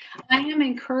yet. I am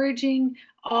encouraging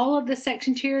all of the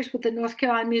section chairs with the North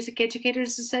Carolina Music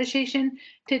Educators Association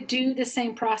to do the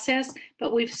same process,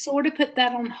 but we've sort of put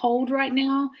that on hold right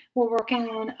now. We're working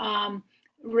on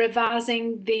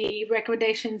revising the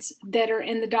recommendations that are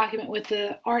in the document with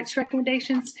the arts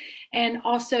recommendations, and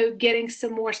also getting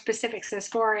some more specifics as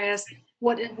far as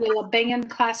what will a band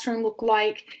classroom look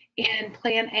like in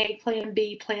Plan A, Plan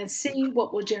B, Plan C,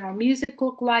 what will general music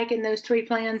look like in those 3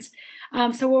 plans.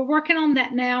 So we're working on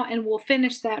that now, and we'll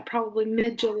finish that probably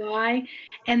mid-July.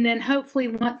 And then hopefully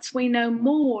once we know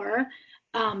more,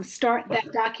 start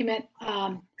that document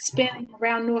spanning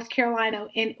around North Carolina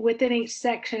within each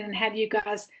section, and have you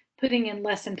guys putting in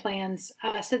lesson plans.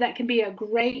 So that can be a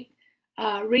great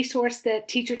resource that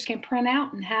teachers can print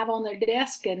out and have on their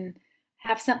desk and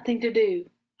have something to do.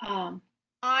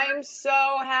 I'm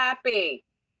so happy.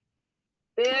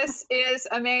 This is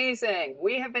amazing.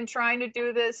 We have been trying to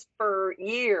do this for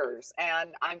years,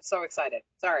 and I'm so excited.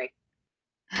 Sorry.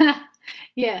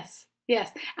 Yes. Yes,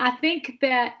 I think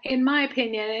that, in my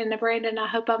opinion, and Brandon, I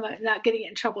hope I'm not getting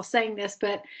in trouble saying this,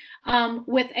 but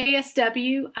with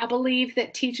ASW, I believe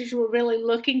that teachers were really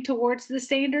looking towards the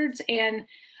standards and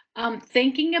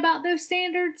thinking about those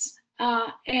standards.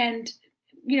 And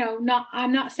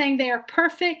I'm not saying they are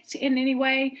perfect in any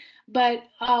way, but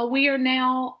we are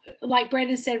now, like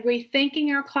Brandon said,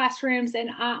 rethinking our classrooms, and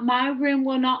my room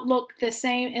will not look the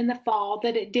same in the fall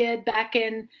that it did back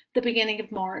in the beginning of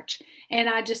March. And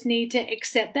I just need to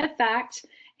accept that fact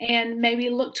and maybe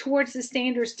look towards the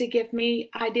standards to give me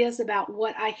ideas about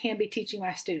what I can be teaching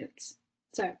my students.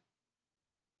 So.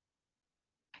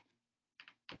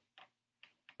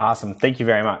 Awesome. Thank you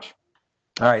very much.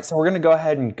 All right, so we're going to go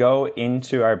ahead and go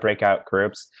into our breakout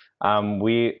groups.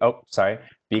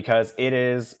 Because it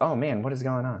is, oh man, what is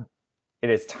going on? It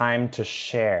is time to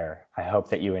share. I hope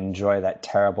that you enjoy that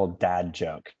terrible dad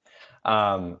joke.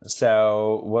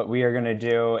 So what we are going to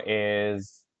do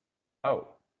is, oh,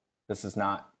 this is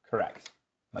not correct.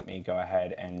 Let me go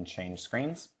ahead and change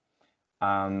screens.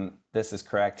 This is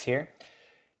correct here.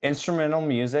 Instrumental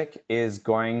music is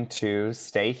going to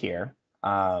stay here.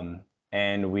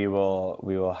 And we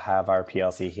will have our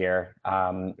PLC here.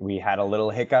 We had a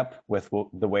little hiccup with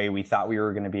the way we thought we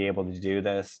were going to be able to do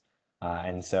this.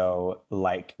 And so,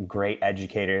 like great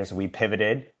educators, we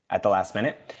pivoted at the last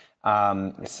minute.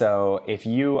 So if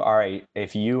you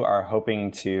are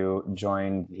hoping to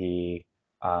join the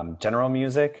general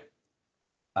music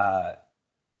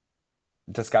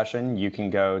discussion, you can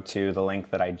go to the link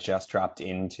that I just dropped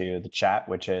into the chat,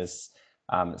 which is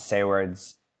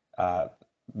Sayward's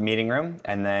meeting room.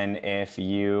 And then if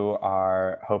you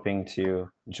are hoping to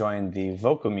join the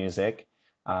vocal music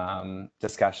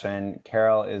discussion,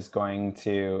 Carol is going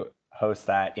to host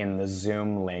that in the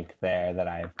Zoom link there that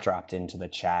I've dropped into the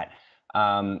chat.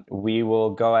 We will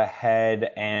go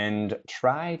ahead and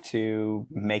try to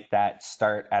make that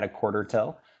start at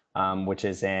 1:45, which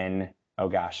is in, oh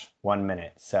gosh, 1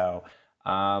 minute. So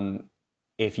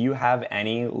if you have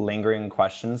any lingering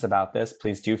questions about this,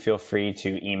 please do feel free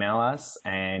to email us,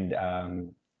 and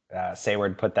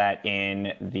Sayward put that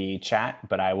in the chat,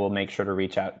 but I will make sure to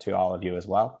reach out to all of you as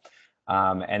well.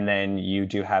 And then you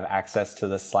do have access to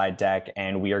the slide deck,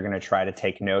 and we are going to try to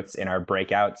take notes in our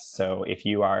breakouts. So if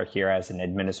you are here as an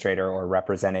administrator or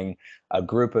representing a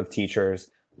group of teachers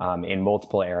in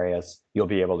multiple areas, you'll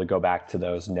be able to go back to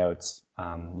those notes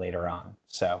later on.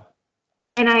 So.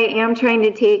 And I am trying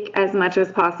to take as much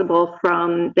as possible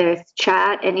from this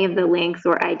chat, any of the links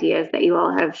or ideas that you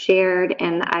all have shared,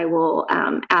 and I will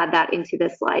add that into the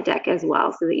slide deck as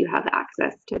well so that you have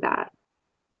access to that.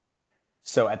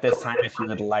 So at this time, if you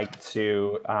would like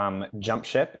to jump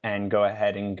ship and go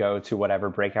ahead and go to whatever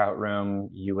breakout room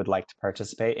you would like to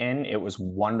participate in, it was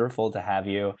wonderful to have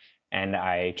you, and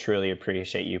I truly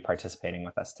appreciate you participating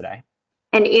with us today.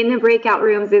 And in the breakout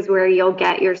rooms is where you'll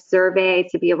get your survey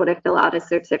to be able to fill out a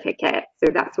certificate. So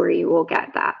that's where you will get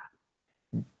that.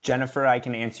 Jennifer, I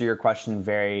can answer your question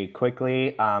very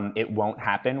quickly. It won't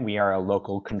happen. We are a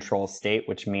local control state,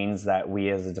 which means that we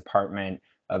as a Department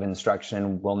of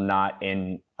Instruction will not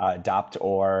adopt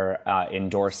or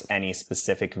endorse any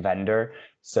specific vendor.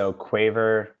 So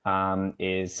Quaver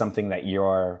is something that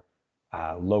your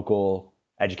local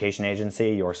education agency,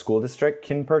 your school district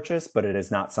can purchase, but it is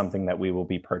not something that we will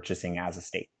be purchasing as a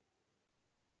state.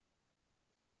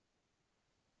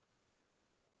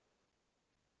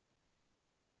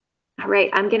 All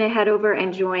right, I'm going to head over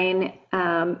and join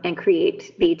and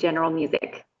create the general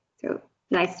music. So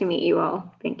nice to meet you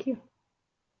all. Thank you.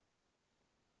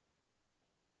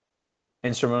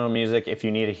 Instrumental music, if you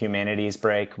need a humanities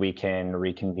break, we can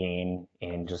reconvene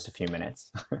in just a few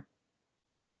minutes.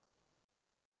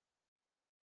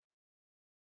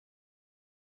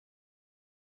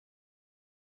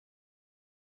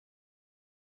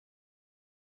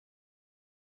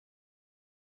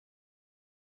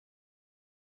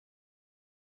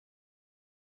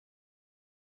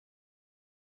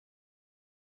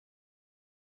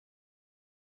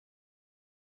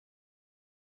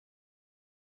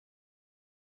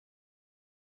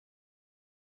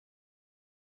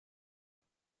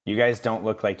 You guys don't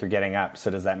look like you're getting up, so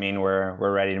does that mean we're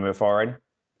ready to move forward?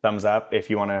 Thumbs up if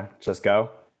you want to just go.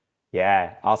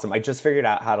 Yeah, awesome. I just figured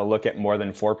out how to look at more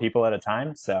than 4 people at a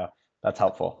time, so that's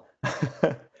helpful.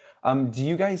 Do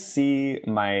you guys see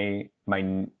my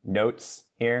notes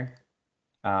here,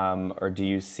 or do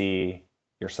you see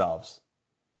yourselves?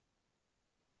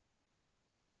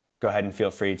 Go ahead and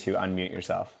feel free to unmute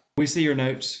yourself. We see your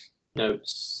notes.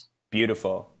 Notes.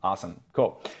 Beautiful. Awesome.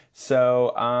 Cool.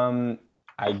 So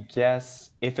I guess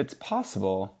if it's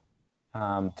possible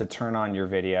to turn on your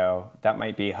video, that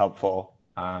might be helpful.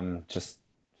 Just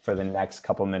for the next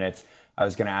couple minutes, I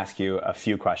was going to ask you a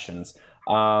few questions.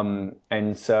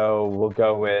 And so we'll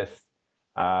go with,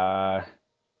 let's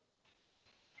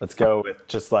go with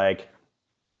just like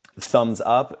thumbs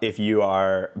up if you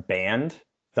are band,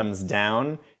 thumbs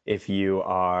down if you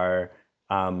are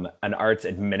an arts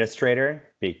administrator,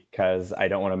 because I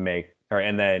don't want to make, or,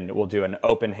 and then we'll do an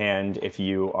open hand if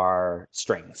you are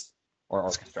strings or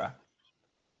orchestra.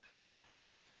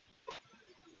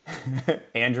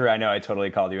 Andrew, I know I totally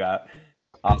called you out.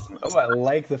 Awesome. Oh, I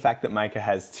like the fact that Micah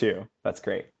has two. That's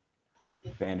great.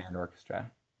 Band and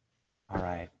orchestra. All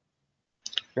right.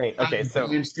 Great. Okay, so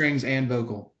band, strings and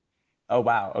vocal. oh,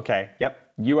 wow. Okay. Yep.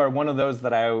 You are one of those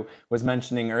that I was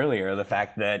mentioning earlier. The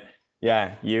fact that,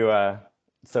 yeah, you,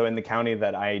 so in the county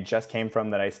that I just came from,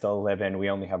 that I still live in, we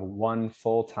only have one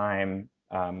full-time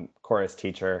chorus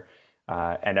teacher,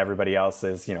 and everybody else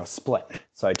is, you know, split.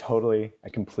 So I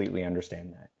completely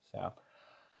understand that.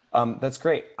 So that's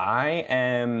great. I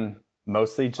am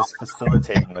mostly just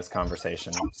facilitating this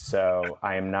conversation. So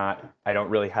I don't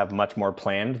really have much more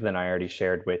planned than I already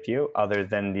shared with you, other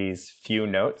than these few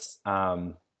notes.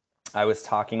 I was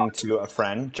talking to a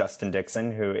friend, Justin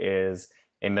Dixon, who is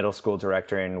a middle school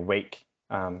director in Wake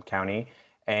County,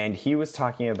 and he was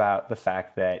talking about the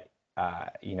fact that,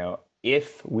 you know,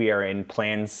 if we are in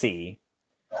Plan C,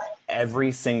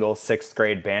 every single sixth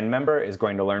grade band member is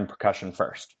going to learn percussion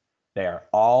first. They are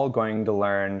all going to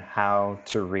learn how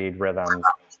to read rhythms,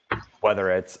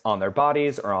 whether it's on their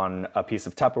bodies or on a piece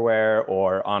of Tupperware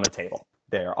or on a table.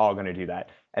 They are all going to do that.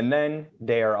 And then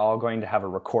they are all going to have a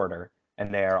recorder,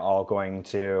 and they are all going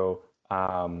to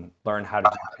learn how to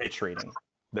do pitch reading.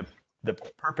 The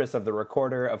purpose of the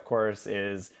recorder, of course,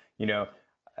 is, you know,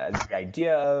 the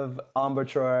idea of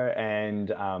embouchure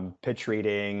and pitch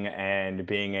reading and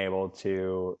being able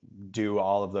to do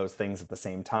all of those things at the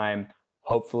same time.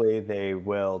 Hopefully they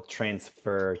will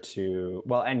transfer to,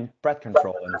 well, and breath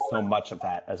control and so much of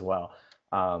that as well.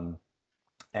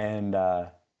 And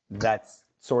that's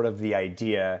sort of the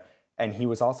idea. And he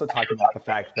was also talking about the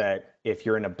fact that if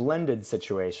you're in a blended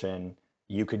situation,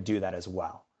 you could do that as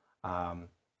well.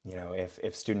 You know,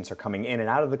 if students are coming in and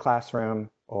out of the classroom,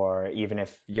 or even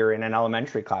if you're in an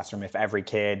elementary classroom, if every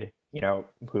kid, you know,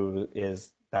 who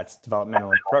is, that's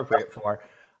developmentally appropriate for,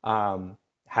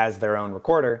 has their own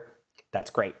recorder, that's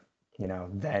great. You know,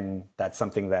 then that's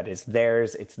something that is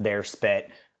theirs, it's their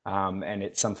spit, and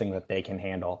it's something that they can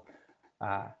handle,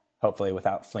 hopefully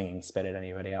without flinging spit at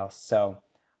anybody else. So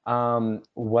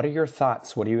what are your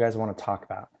thoughts? What do you guys want to talk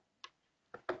about?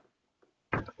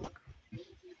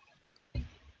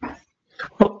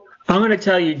 Well, I'm going to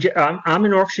tell you, I'm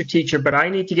an orchestra teacher, but I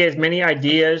need to get as many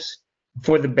ideas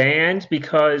for the band,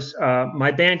 because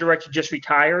my band director just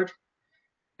retired.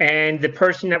 And the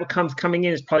person that coming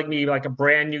in is probably going to be like a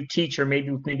brand new teacher, maybe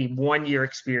with maybe 1 year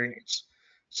experience.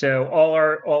 So all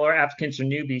our applicants are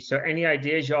newbies. So any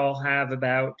ideas y'all have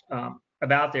about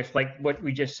this, like what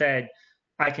we just said,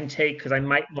 I can take, because I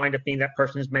might wind up being that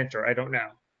person's mentor. I don't know.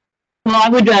 Well, I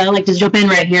would like to jump in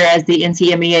right here as the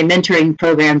NCMEA mentoring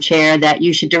program chair, that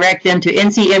you should direct them to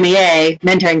NCMEA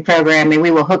mentoring program, and we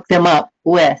will hook them up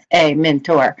with a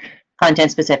mentor,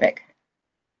 content specific.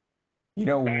 You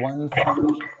know,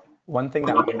 one thing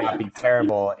that might not be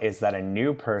terrible is that a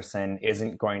new person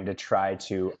isn't going to try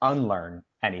to unlearn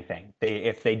anything.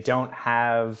 If they don't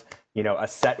have, you know, a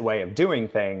set way of doing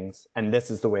things, and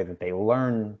this is the way that they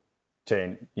learn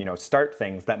to, you know, start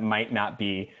things, that might not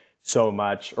be so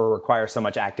much or require so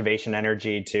much activation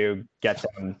energy to get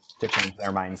them to change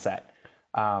their mindset.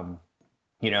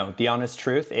 You know, the honest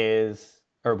truth is,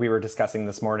 or we were discussing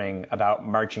this morning about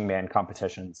marching band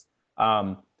competitions.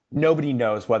 Nobody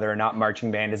knows whether or not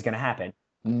marching band is going to happen.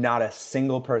 Not a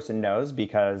single person knows,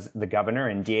 because the governor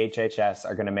and DHHS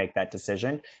are going to make that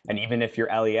decision. And even if your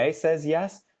LEA says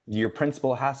yes, your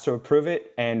principal has to approve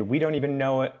it. And we don't even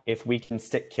know if we can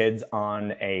stick kids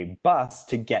on a bus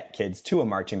to get kids to a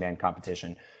marching band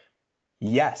competition.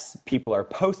 Yes, people are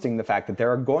posting the fact that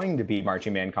there are going to be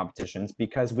marching band competitions,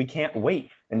 because we can't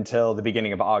wait until the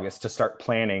beginning of August to start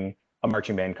planning a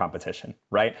marching band competition,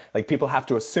 right? Like, people have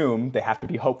to assume, they have to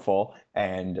be hopeful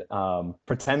and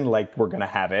pretend like we're going to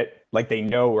have it, like they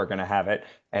know we're going to have it,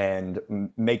 and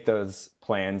make those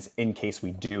plans in case we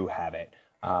do have it.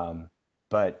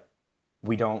 But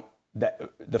we don't,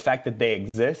 the fact that they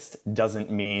exist doesn't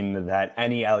mean that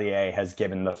any LEA has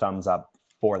given the thumbs up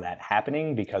for that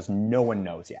happening, because no one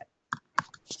knows yet.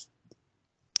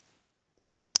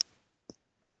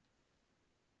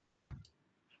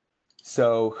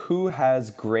 So who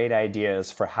has great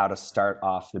ideas for how to start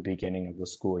off the beginning of the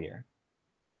school year?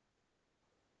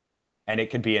 And it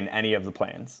could be in any of the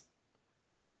plans.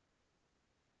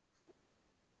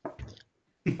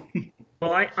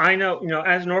 Well, I know,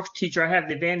 as an orchestra teacher, I have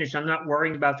the advantage. I'm not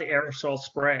worrying about the aerosol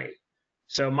spray.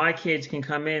 So my kids can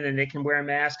come in and they can wear a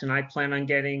mask, and I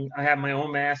have my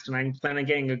own mask, and I plan on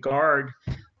getting a guard.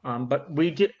 But we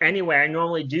do anyway. I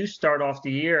normally do start off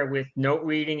the year with note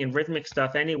reading and rhythmic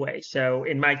stuff anyway. So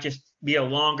it might just be a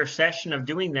longer session of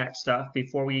doing that stuff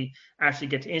before we actually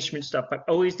get to instrument stuff. But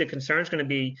always the concern is going to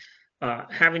be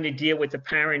having to deal with the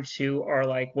parents who are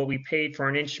like, well, we paid for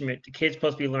an instrument. The kid's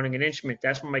supposed to be learning an instrument.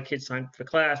 That's when my kids signed for the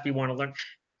class. We want to learn.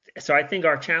 So I think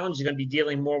our challenge is going to be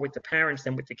dealing more with the parents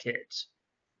than with the kids.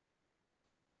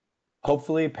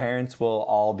 Hopefully parents will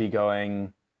all be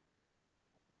going,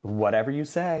 whatever you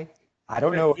say. I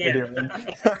don't know what you're doing.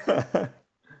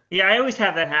 Yeah, I always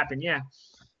have that happen. Yeah.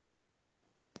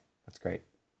 That's great.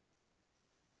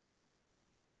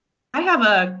 I have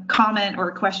a comment or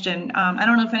a question. I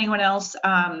don't know if anyone else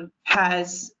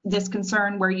has this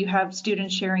concern where you have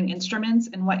students sharing instruments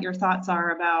and what your thoughts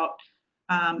are about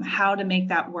how to make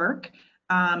that work.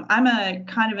 I'm a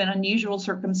kind of an unusual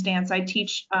circumstance. I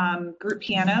teach group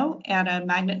piano at a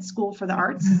magnet school for the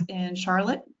arts in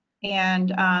Charlotte,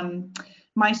 and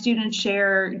my students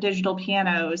share digital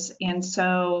pianos, and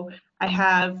so I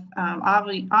have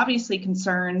obviously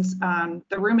concerns.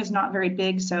 The room is not very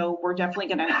big, so we're definitely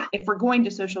gonna, if we're going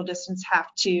to social distance,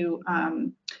 have to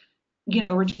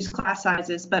reduce class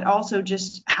sizes, but also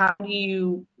just how do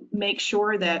you make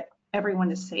sure that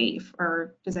everyone is safe,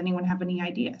 or does anyone have any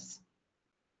ideas?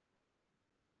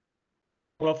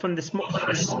 Well,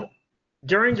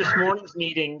 during this morning's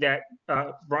meeting that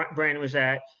Brandon was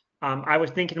at, I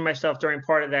was thinking to myself during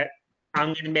part of that,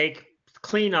 I'm going to make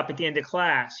cleanup at the end of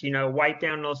class, wipe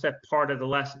down all that part of the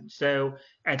lesson. So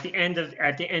at the end of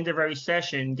every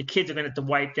session, the kids are going to have to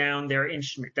wipe down their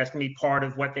instrument. That's going to be part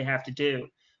of what they have to do.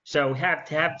 So have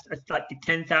to have like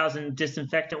 10,000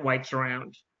 disinfectant wipes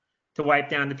around to wipe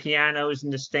down the pianos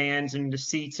and the stands and the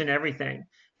seats and everything.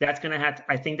 That's going to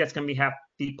I think that's going to have to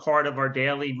be part of our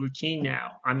daily routine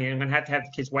now. I mean, I'm going to have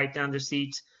the kids wipe down their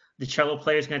seats. The cello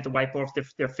players going to have to wipe off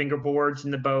their fingerboards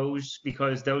and the bows,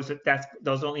 because those are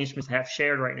the only instruments I have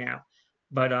shared right now.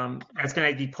 But that's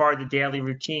going to be part of the daily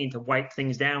routine to wipe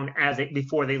things down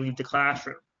before they leave the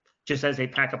classroom, just as they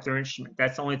pack up their instrument.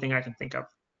 That's the only thing I can think of.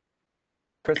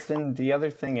 Kristen, the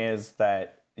other thing is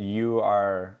that you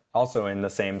are also in the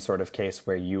same sort of case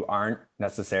where you aren't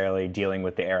necessarily dealing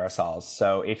with the aerosols.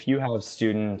 So if you have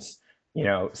students,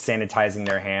 sanitizing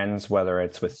their hands, whether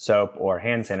it's with soap or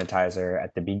hand sanitizer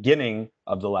at the beginning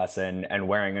of the lesson, and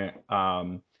wearing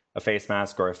a face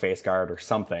mask or a face guard or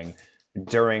something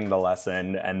during the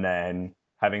lesson, and then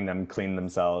having them clean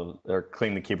themselves or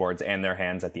clean the keyboards and their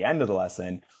hands at the end of the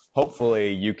lesson,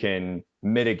 hopefully you can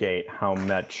mitigate how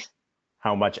much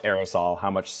aerosol,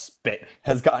 how much spit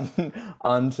has gotten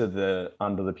onto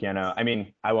the piano. I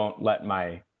mean, I won't let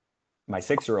my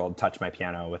 6-year-old touch my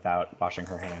piano without washing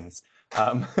her hands.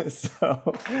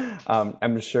 So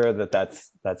I'm sure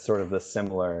that's sort of the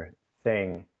similar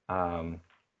thing.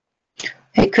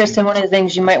 Hey, Kristen, one of the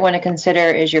things you might want to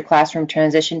consider is your classroom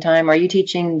transition time. Are you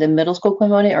teaching the middle school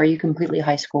component, or are you completely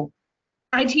high school?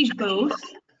 I teach both.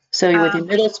 So with your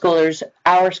middle schoolers,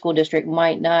 our school district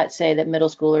might not say that middle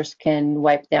schoolers can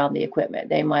wipe down the equipment.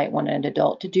 They might want an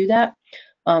adult to do that.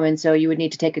 And so you would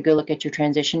need to take a good look at your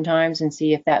transition times and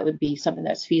see if that would be something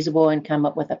that's feasible, and come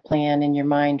up with a plan in your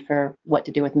mind for what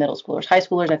to do with middle schoolers. High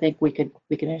schoolers, I think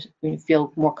we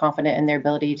feel more confident in their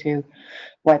ability to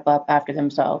wipe up after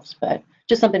themselves, but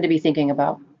just something to be thinking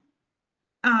about.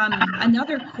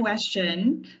 Another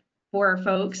question for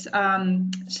folks.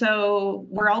 So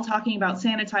we're all talking about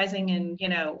sanitizing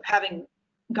and, having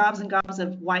gobs and gobs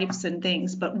of wipes and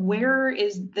things, but where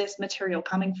is this material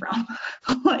coming from?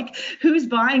 Like, who's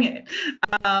buying it?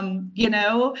 I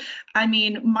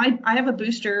mean, I have a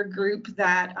booster group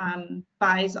that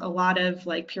buys a lot of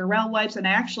like Purell wipes. And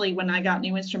actually, when I got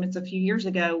new instruments a few years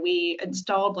ago, we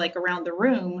installed like around the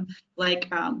room,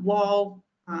 like wall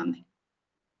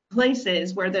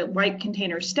places where the wipe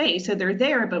containers stay. So they're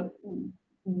there, but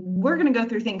we're going to go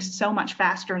through things so much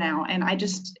faster now. And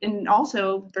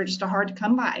also they're just hard to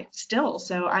come by still.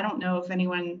 So I don't know if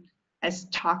anyone has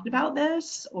talked about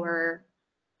this, or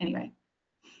anyway.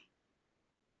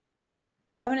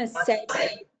 I want to say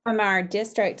from our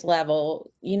district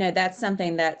level, that's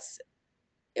something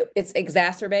it's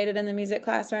exacerbated in the music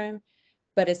classroom,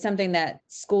 but it's something that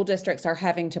school districts are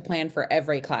having to plan for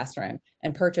every classroom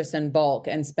and purchase in bulk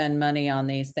and spend money on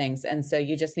these things. And so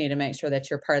you just need to make sure that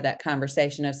you're part of that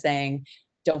conversation of saying,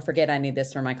 don't forget, I need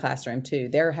this for my classroom too.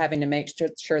 They're having to make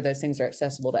sure those things are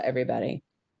accessible to everybody.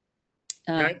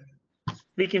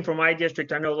 Speaking for my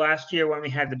district, I know last year when we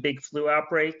had the big flu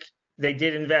outbreak, they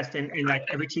did invest in like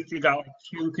every teacher got like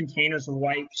 2 containers of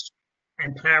wipes,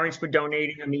 and parents were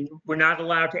donating. I mean, we're not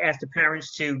allowed to ask the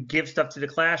parents to give stuff to the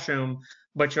classroom,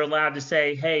 but you're allowed to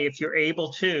say, hey, if you're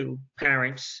able to,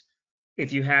 parents,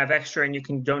 if you have extra and you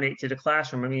can donate to the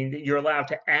classroom. I mean, you're allowed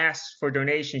to ask for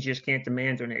donations, you just can't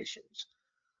demand donations.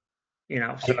 You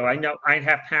know, so I know I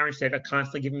have parents that are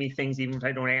constantly giving me things even if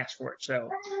I don't ask for it. So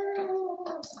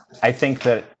I think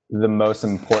that the most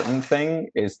important thing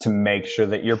is to make sure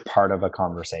that you're part of a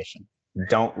conversation.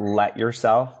 Don't let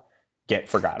yourself get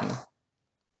forgotten.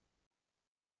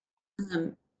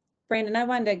 Brandon, I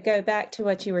wanted to go back to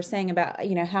what you were saying about,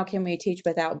 you know, how can we teach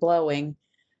without blowing?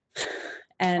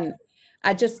 And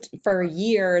I just, for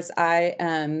years, I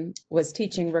was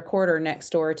teaching recorder next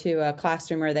door to a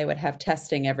classroom where they would have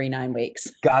testing every 9 weeks.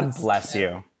 God bless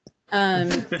you.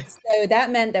 So that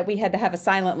meant that we had to have a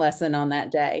silent lesson on that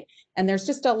day. And there's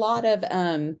just a lot of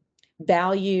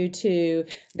value to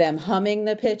them humming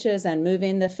the pitches and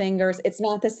moving the fingers. It's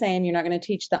not the same. You're not going to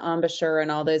teach the embouchure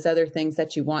and all those other things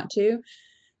that you want to,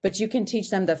 but you can teach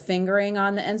them the fingering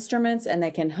on the instruments, and they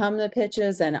can hum the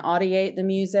pitches and audiate the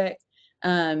music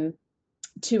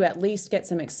to at least get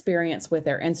some experience with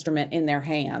their instrument in their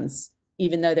hands,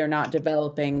 even though they're not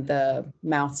developing the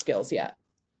mouth skills yet.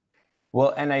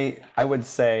 Well, and I would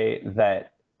say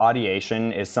that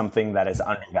audiation is something that is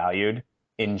undervalued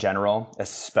in general,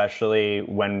 especially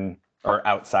when or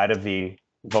outside of the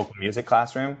vocal music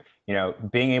classroom. You know,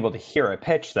 being able to hear a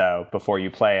pitch though before you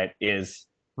play it is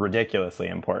ridiculously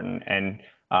important, and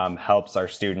helps our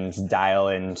students dial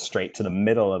in straight to the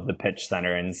middle of the pitch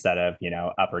center instead of, you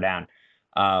know, up or down.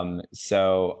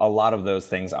 So a lot of those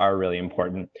things are really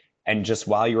important. And just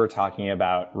while you were talking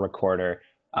about recorder,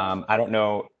 I don't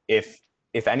know if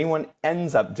anyone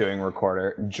ends up doing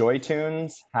recorder,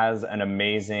 JoyTunes has an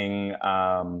amazing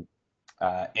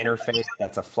interface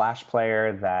that's a flash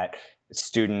player that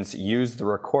students use the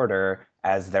recorder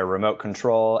as their remote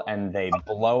control, and they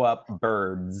blow up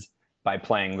birds by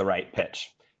playing the right pitch.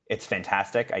 It's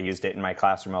fantastic. I used it in my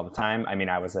classroom all the time. I mean,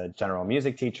 I was a general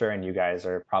music teacher, and you guys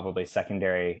are probably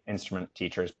secondary instrument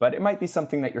teachers, but it might be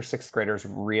something that your 6th graders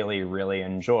really, really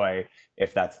enjoy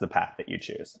if that's the path that you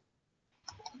choose.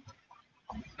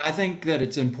 I think that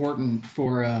it's important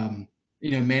for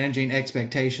managing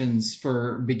expectations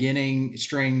for beginning,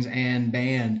 strings, and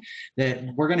band, that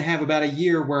we're going to have about a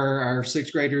year where our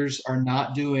 6th graders are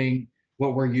not doing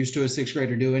what we're used to a 6th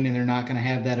grader doing, and they're not going to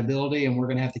have that ability, and we're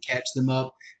going to have to catch them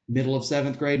up middle of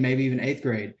 7th grade, maybe even 8th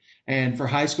grade. And for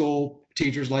high school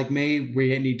teachers like me,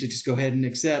 we need to just go ahead and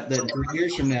accept that 3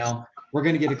 years from now, we're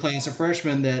going to get a class of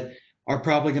freshmen that are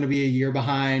probably going to be a year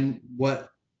behind what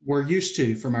we're used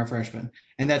to from our freshmen.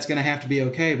 And that's going to have to be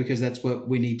okay, because that's what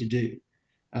we need to do.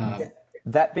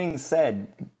 That being said,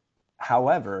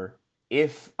 however,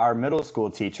 if our middle school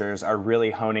teachers are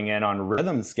really honing in on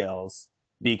rhythm skills,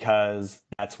 because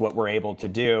that's what we're able to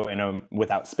do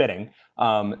without spitting,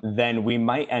 then we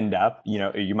might end up,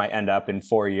 you might end up in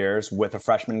 4 years with a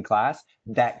freshman class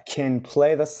that can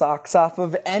play the socks off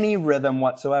of any rhythm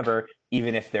whatsoever,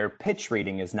 even if their pitch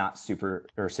reading is not super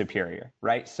or superior,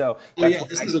 right? So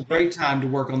this is a great time to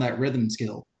work on that rhythm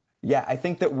skill. Yeah, I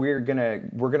think that we're gonna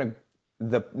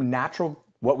the natural,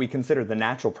 what we consider the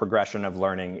natural progression of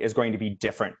learning is going to be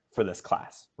different for this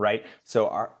class, right?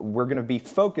 So we're going to be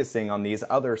focusing on these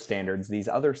other standards, these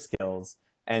other skills,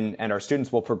 and our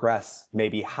students will progress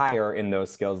maybe higher in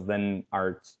those skills than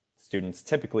our students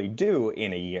typically do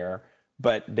in a year,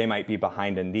 but they might be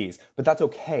behind in these. But that's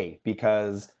okay,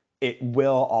 because it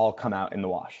will all come out in the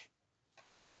wash.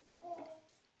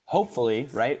 Hopefully,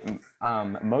 right?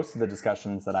 Most of the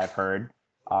discussions that I've heard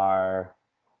are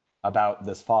about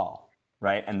this fall,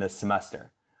 right? And this semester.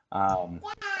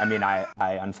 I mean, I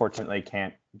unfortunately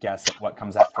can't guess at what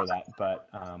comes after that, but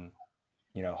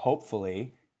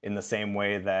hopefully, in the same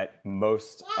way that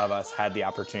most of us had the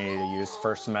opportunity to use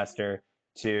first semester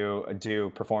to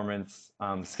do performance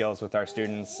skills with our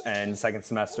students, and second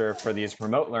semester for these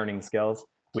remote learning skills,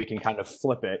 we can kind of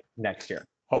flip it next year,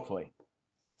 hopefully.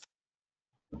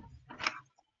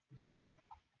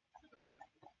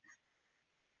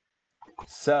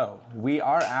 So we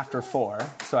are after 4,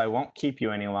 so I won't keep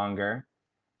you any longer.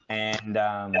 And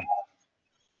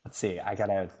let's see, I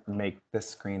gotta make this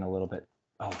screen a little bit,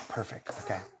 oh, perfect,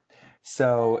 okay.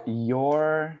 So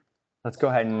let's go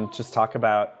ahead and just talk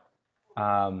about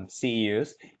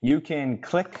CEUs. You can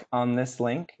click on this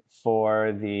link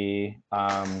for the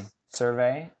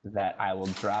survey that I will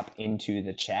drop into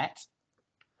the chat.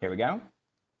 Here we go.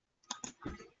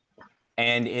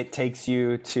 And it takes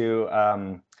you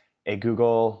to a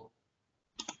Google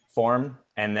form,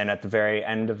 and then at the very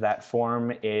end of that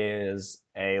form is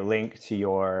a link to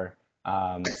your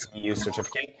CEU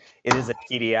certificate. It is a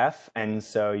PDF, and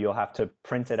so you'll have to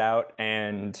print it out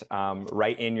and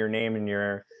write in your name and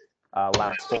your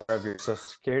last four of your social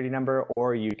security number,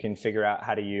 or you can figure out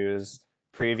how to use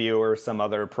Preview or some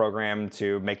other program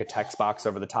to make a text box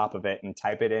over the top of it and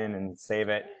type it in and save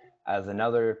it as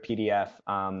another PDF.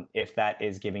 If that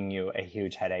is giving you a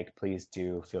huge headache, please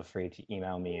do feel free to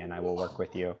email me and I will work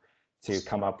with you to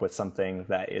come up with something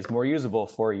that is more usable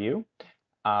for you.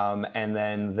 And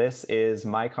then this is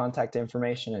my contact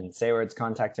information and Sayward's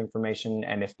contact information.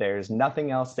 And if there's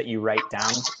nothing else that you write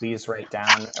down, please write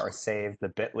down or save the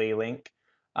bit.ly link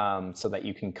so that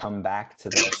you can come back to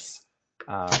this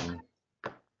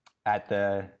at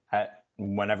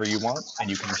whenever you want, and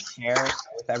you can share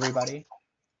with everybody.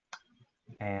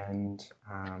 And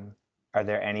are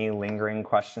there any lingering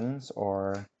questions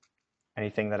or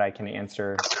anything that I can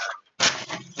answer?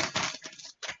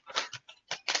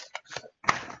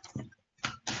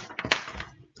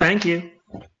 Thank you.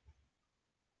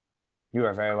 You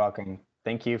are very welcome.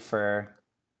 Thank you for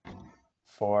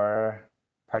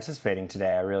participating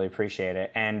today. I really appreciate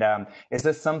it. And is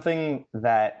this something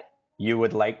that you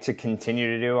would like to continue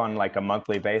to do on like a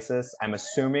monthly basis? I'm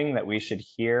assuming that we should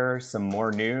hear some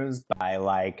more news by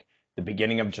like the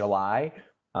beginning of July.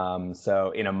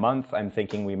 So in a month, I'm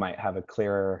thinking we might have a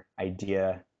clearer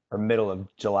idea, or middle of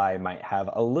July might have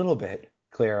a little bit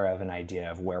clearer of an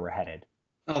idea of where we're headed.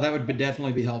 Oh, that would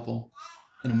definitely be helpful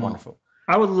in a month. Wonderful.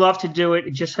 I would love to do it.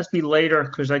 It just has to be later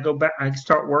because I go back, I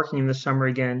start working in the summer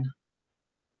again.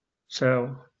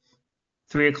 So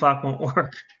 3 o'clock won't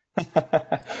work.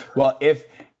 Well, if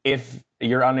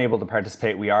you're unable to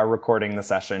participate, we are recording the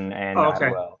session, and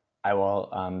okay. I will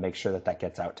make sure that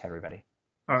gets out to everybody.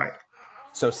 All right.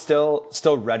 So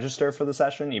still register for the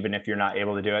session, even if you're not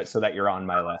able to do it, so that you're on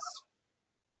my list.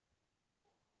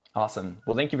 Awesome.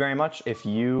 Well, thank you very much. If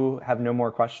you have no more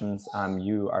questions,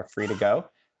 you are free to go,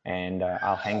 and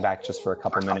I'll hang back just for a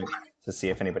couple minutes to see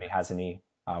if anybody has any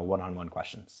one-on-one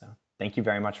questions. So thank you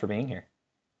very much for being here.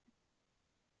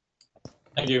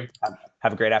 Thank you.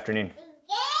 Have a great afternoon.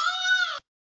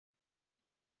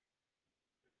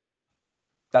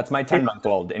 That's my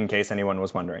 10-month-old, in case anyone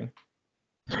was wondering.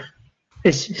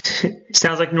 It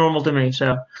sounds like normal to me.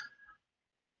 So,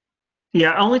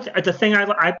 yeah, only the thing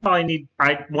I probably need,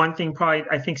 one thing probably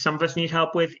I think some of us need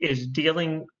help with is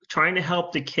trying to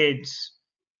help the kids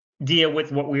deal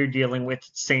with what we're dealing with at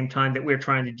the same time that we're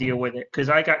trying to deal with it. Because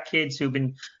I got kids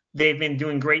they've been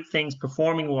doing great things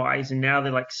performing wise, and now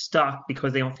they're like stuck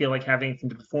because they don't feel like having anything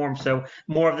to perform. So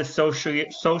more of the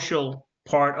social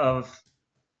part of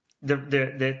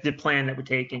the plan that we're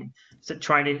taking.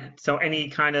 So any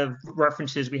kind of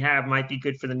references we have might be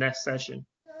good for the next session.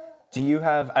 Do you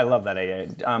have, I love that idea.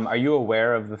 Are you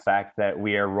aware of the fact that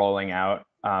we are rolling out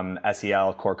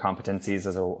SEL core competencies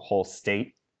as a whole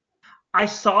state? I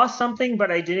saw something,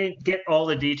 but I didn't get all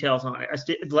the details on it.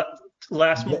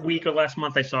 Last week or last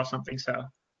month, I saw something. So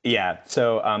yeah,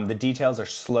 so the details are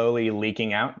slowly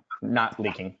leaking out, not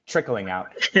leaking, trickling out.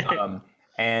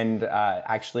 And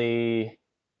actually,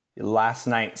 last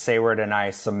night, Sayward and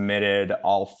I submitted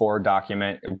all 4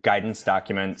 guidance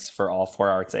documents for all 4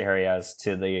 arts areas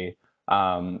to the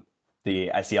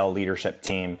SEL leadership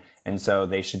team, and so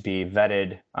they should be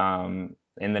vetted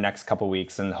in the next couple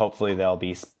weeks, and hopefully they'll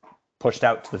be pushed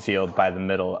out to the field by the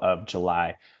middle of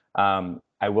July.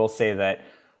 I will say that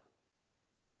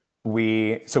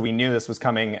we knew this was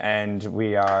coming, and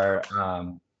we are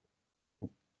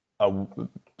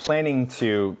planning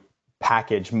to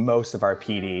package most of our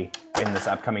PD in this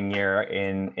upcoming year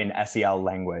in SEL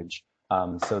language,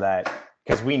 so that,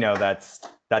 because we know that's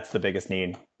the biggest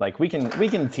need. Like we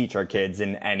can teach our kids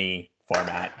in any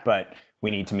format, but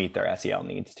we need to meet their SEL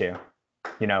needs too.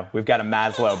 You know, we've got a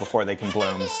Maslow before they can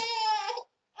bloom.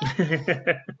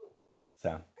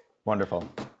 So wonderful.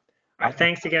 All right,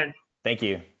 thanks again. Thank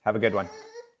you. Have a good one.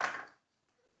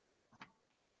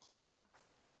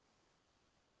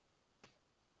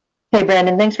 Hey,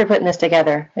 Brandon, thanks for putting this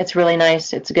together. It's really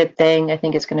nice. It's a good thing. I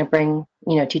think it's going to bring,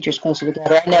 teachers closer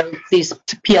together. I know these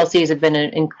PLCs have been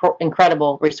an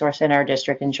incredible resource in our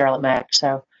district in Charlotte Mac.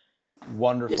 So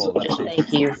wonderful. Just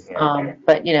thank you.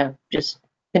 But, just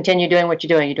continue doing what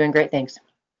you're doing. You're doing great things.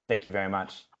 Thank you very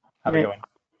much. Have a good one.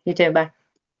 You too. Bye.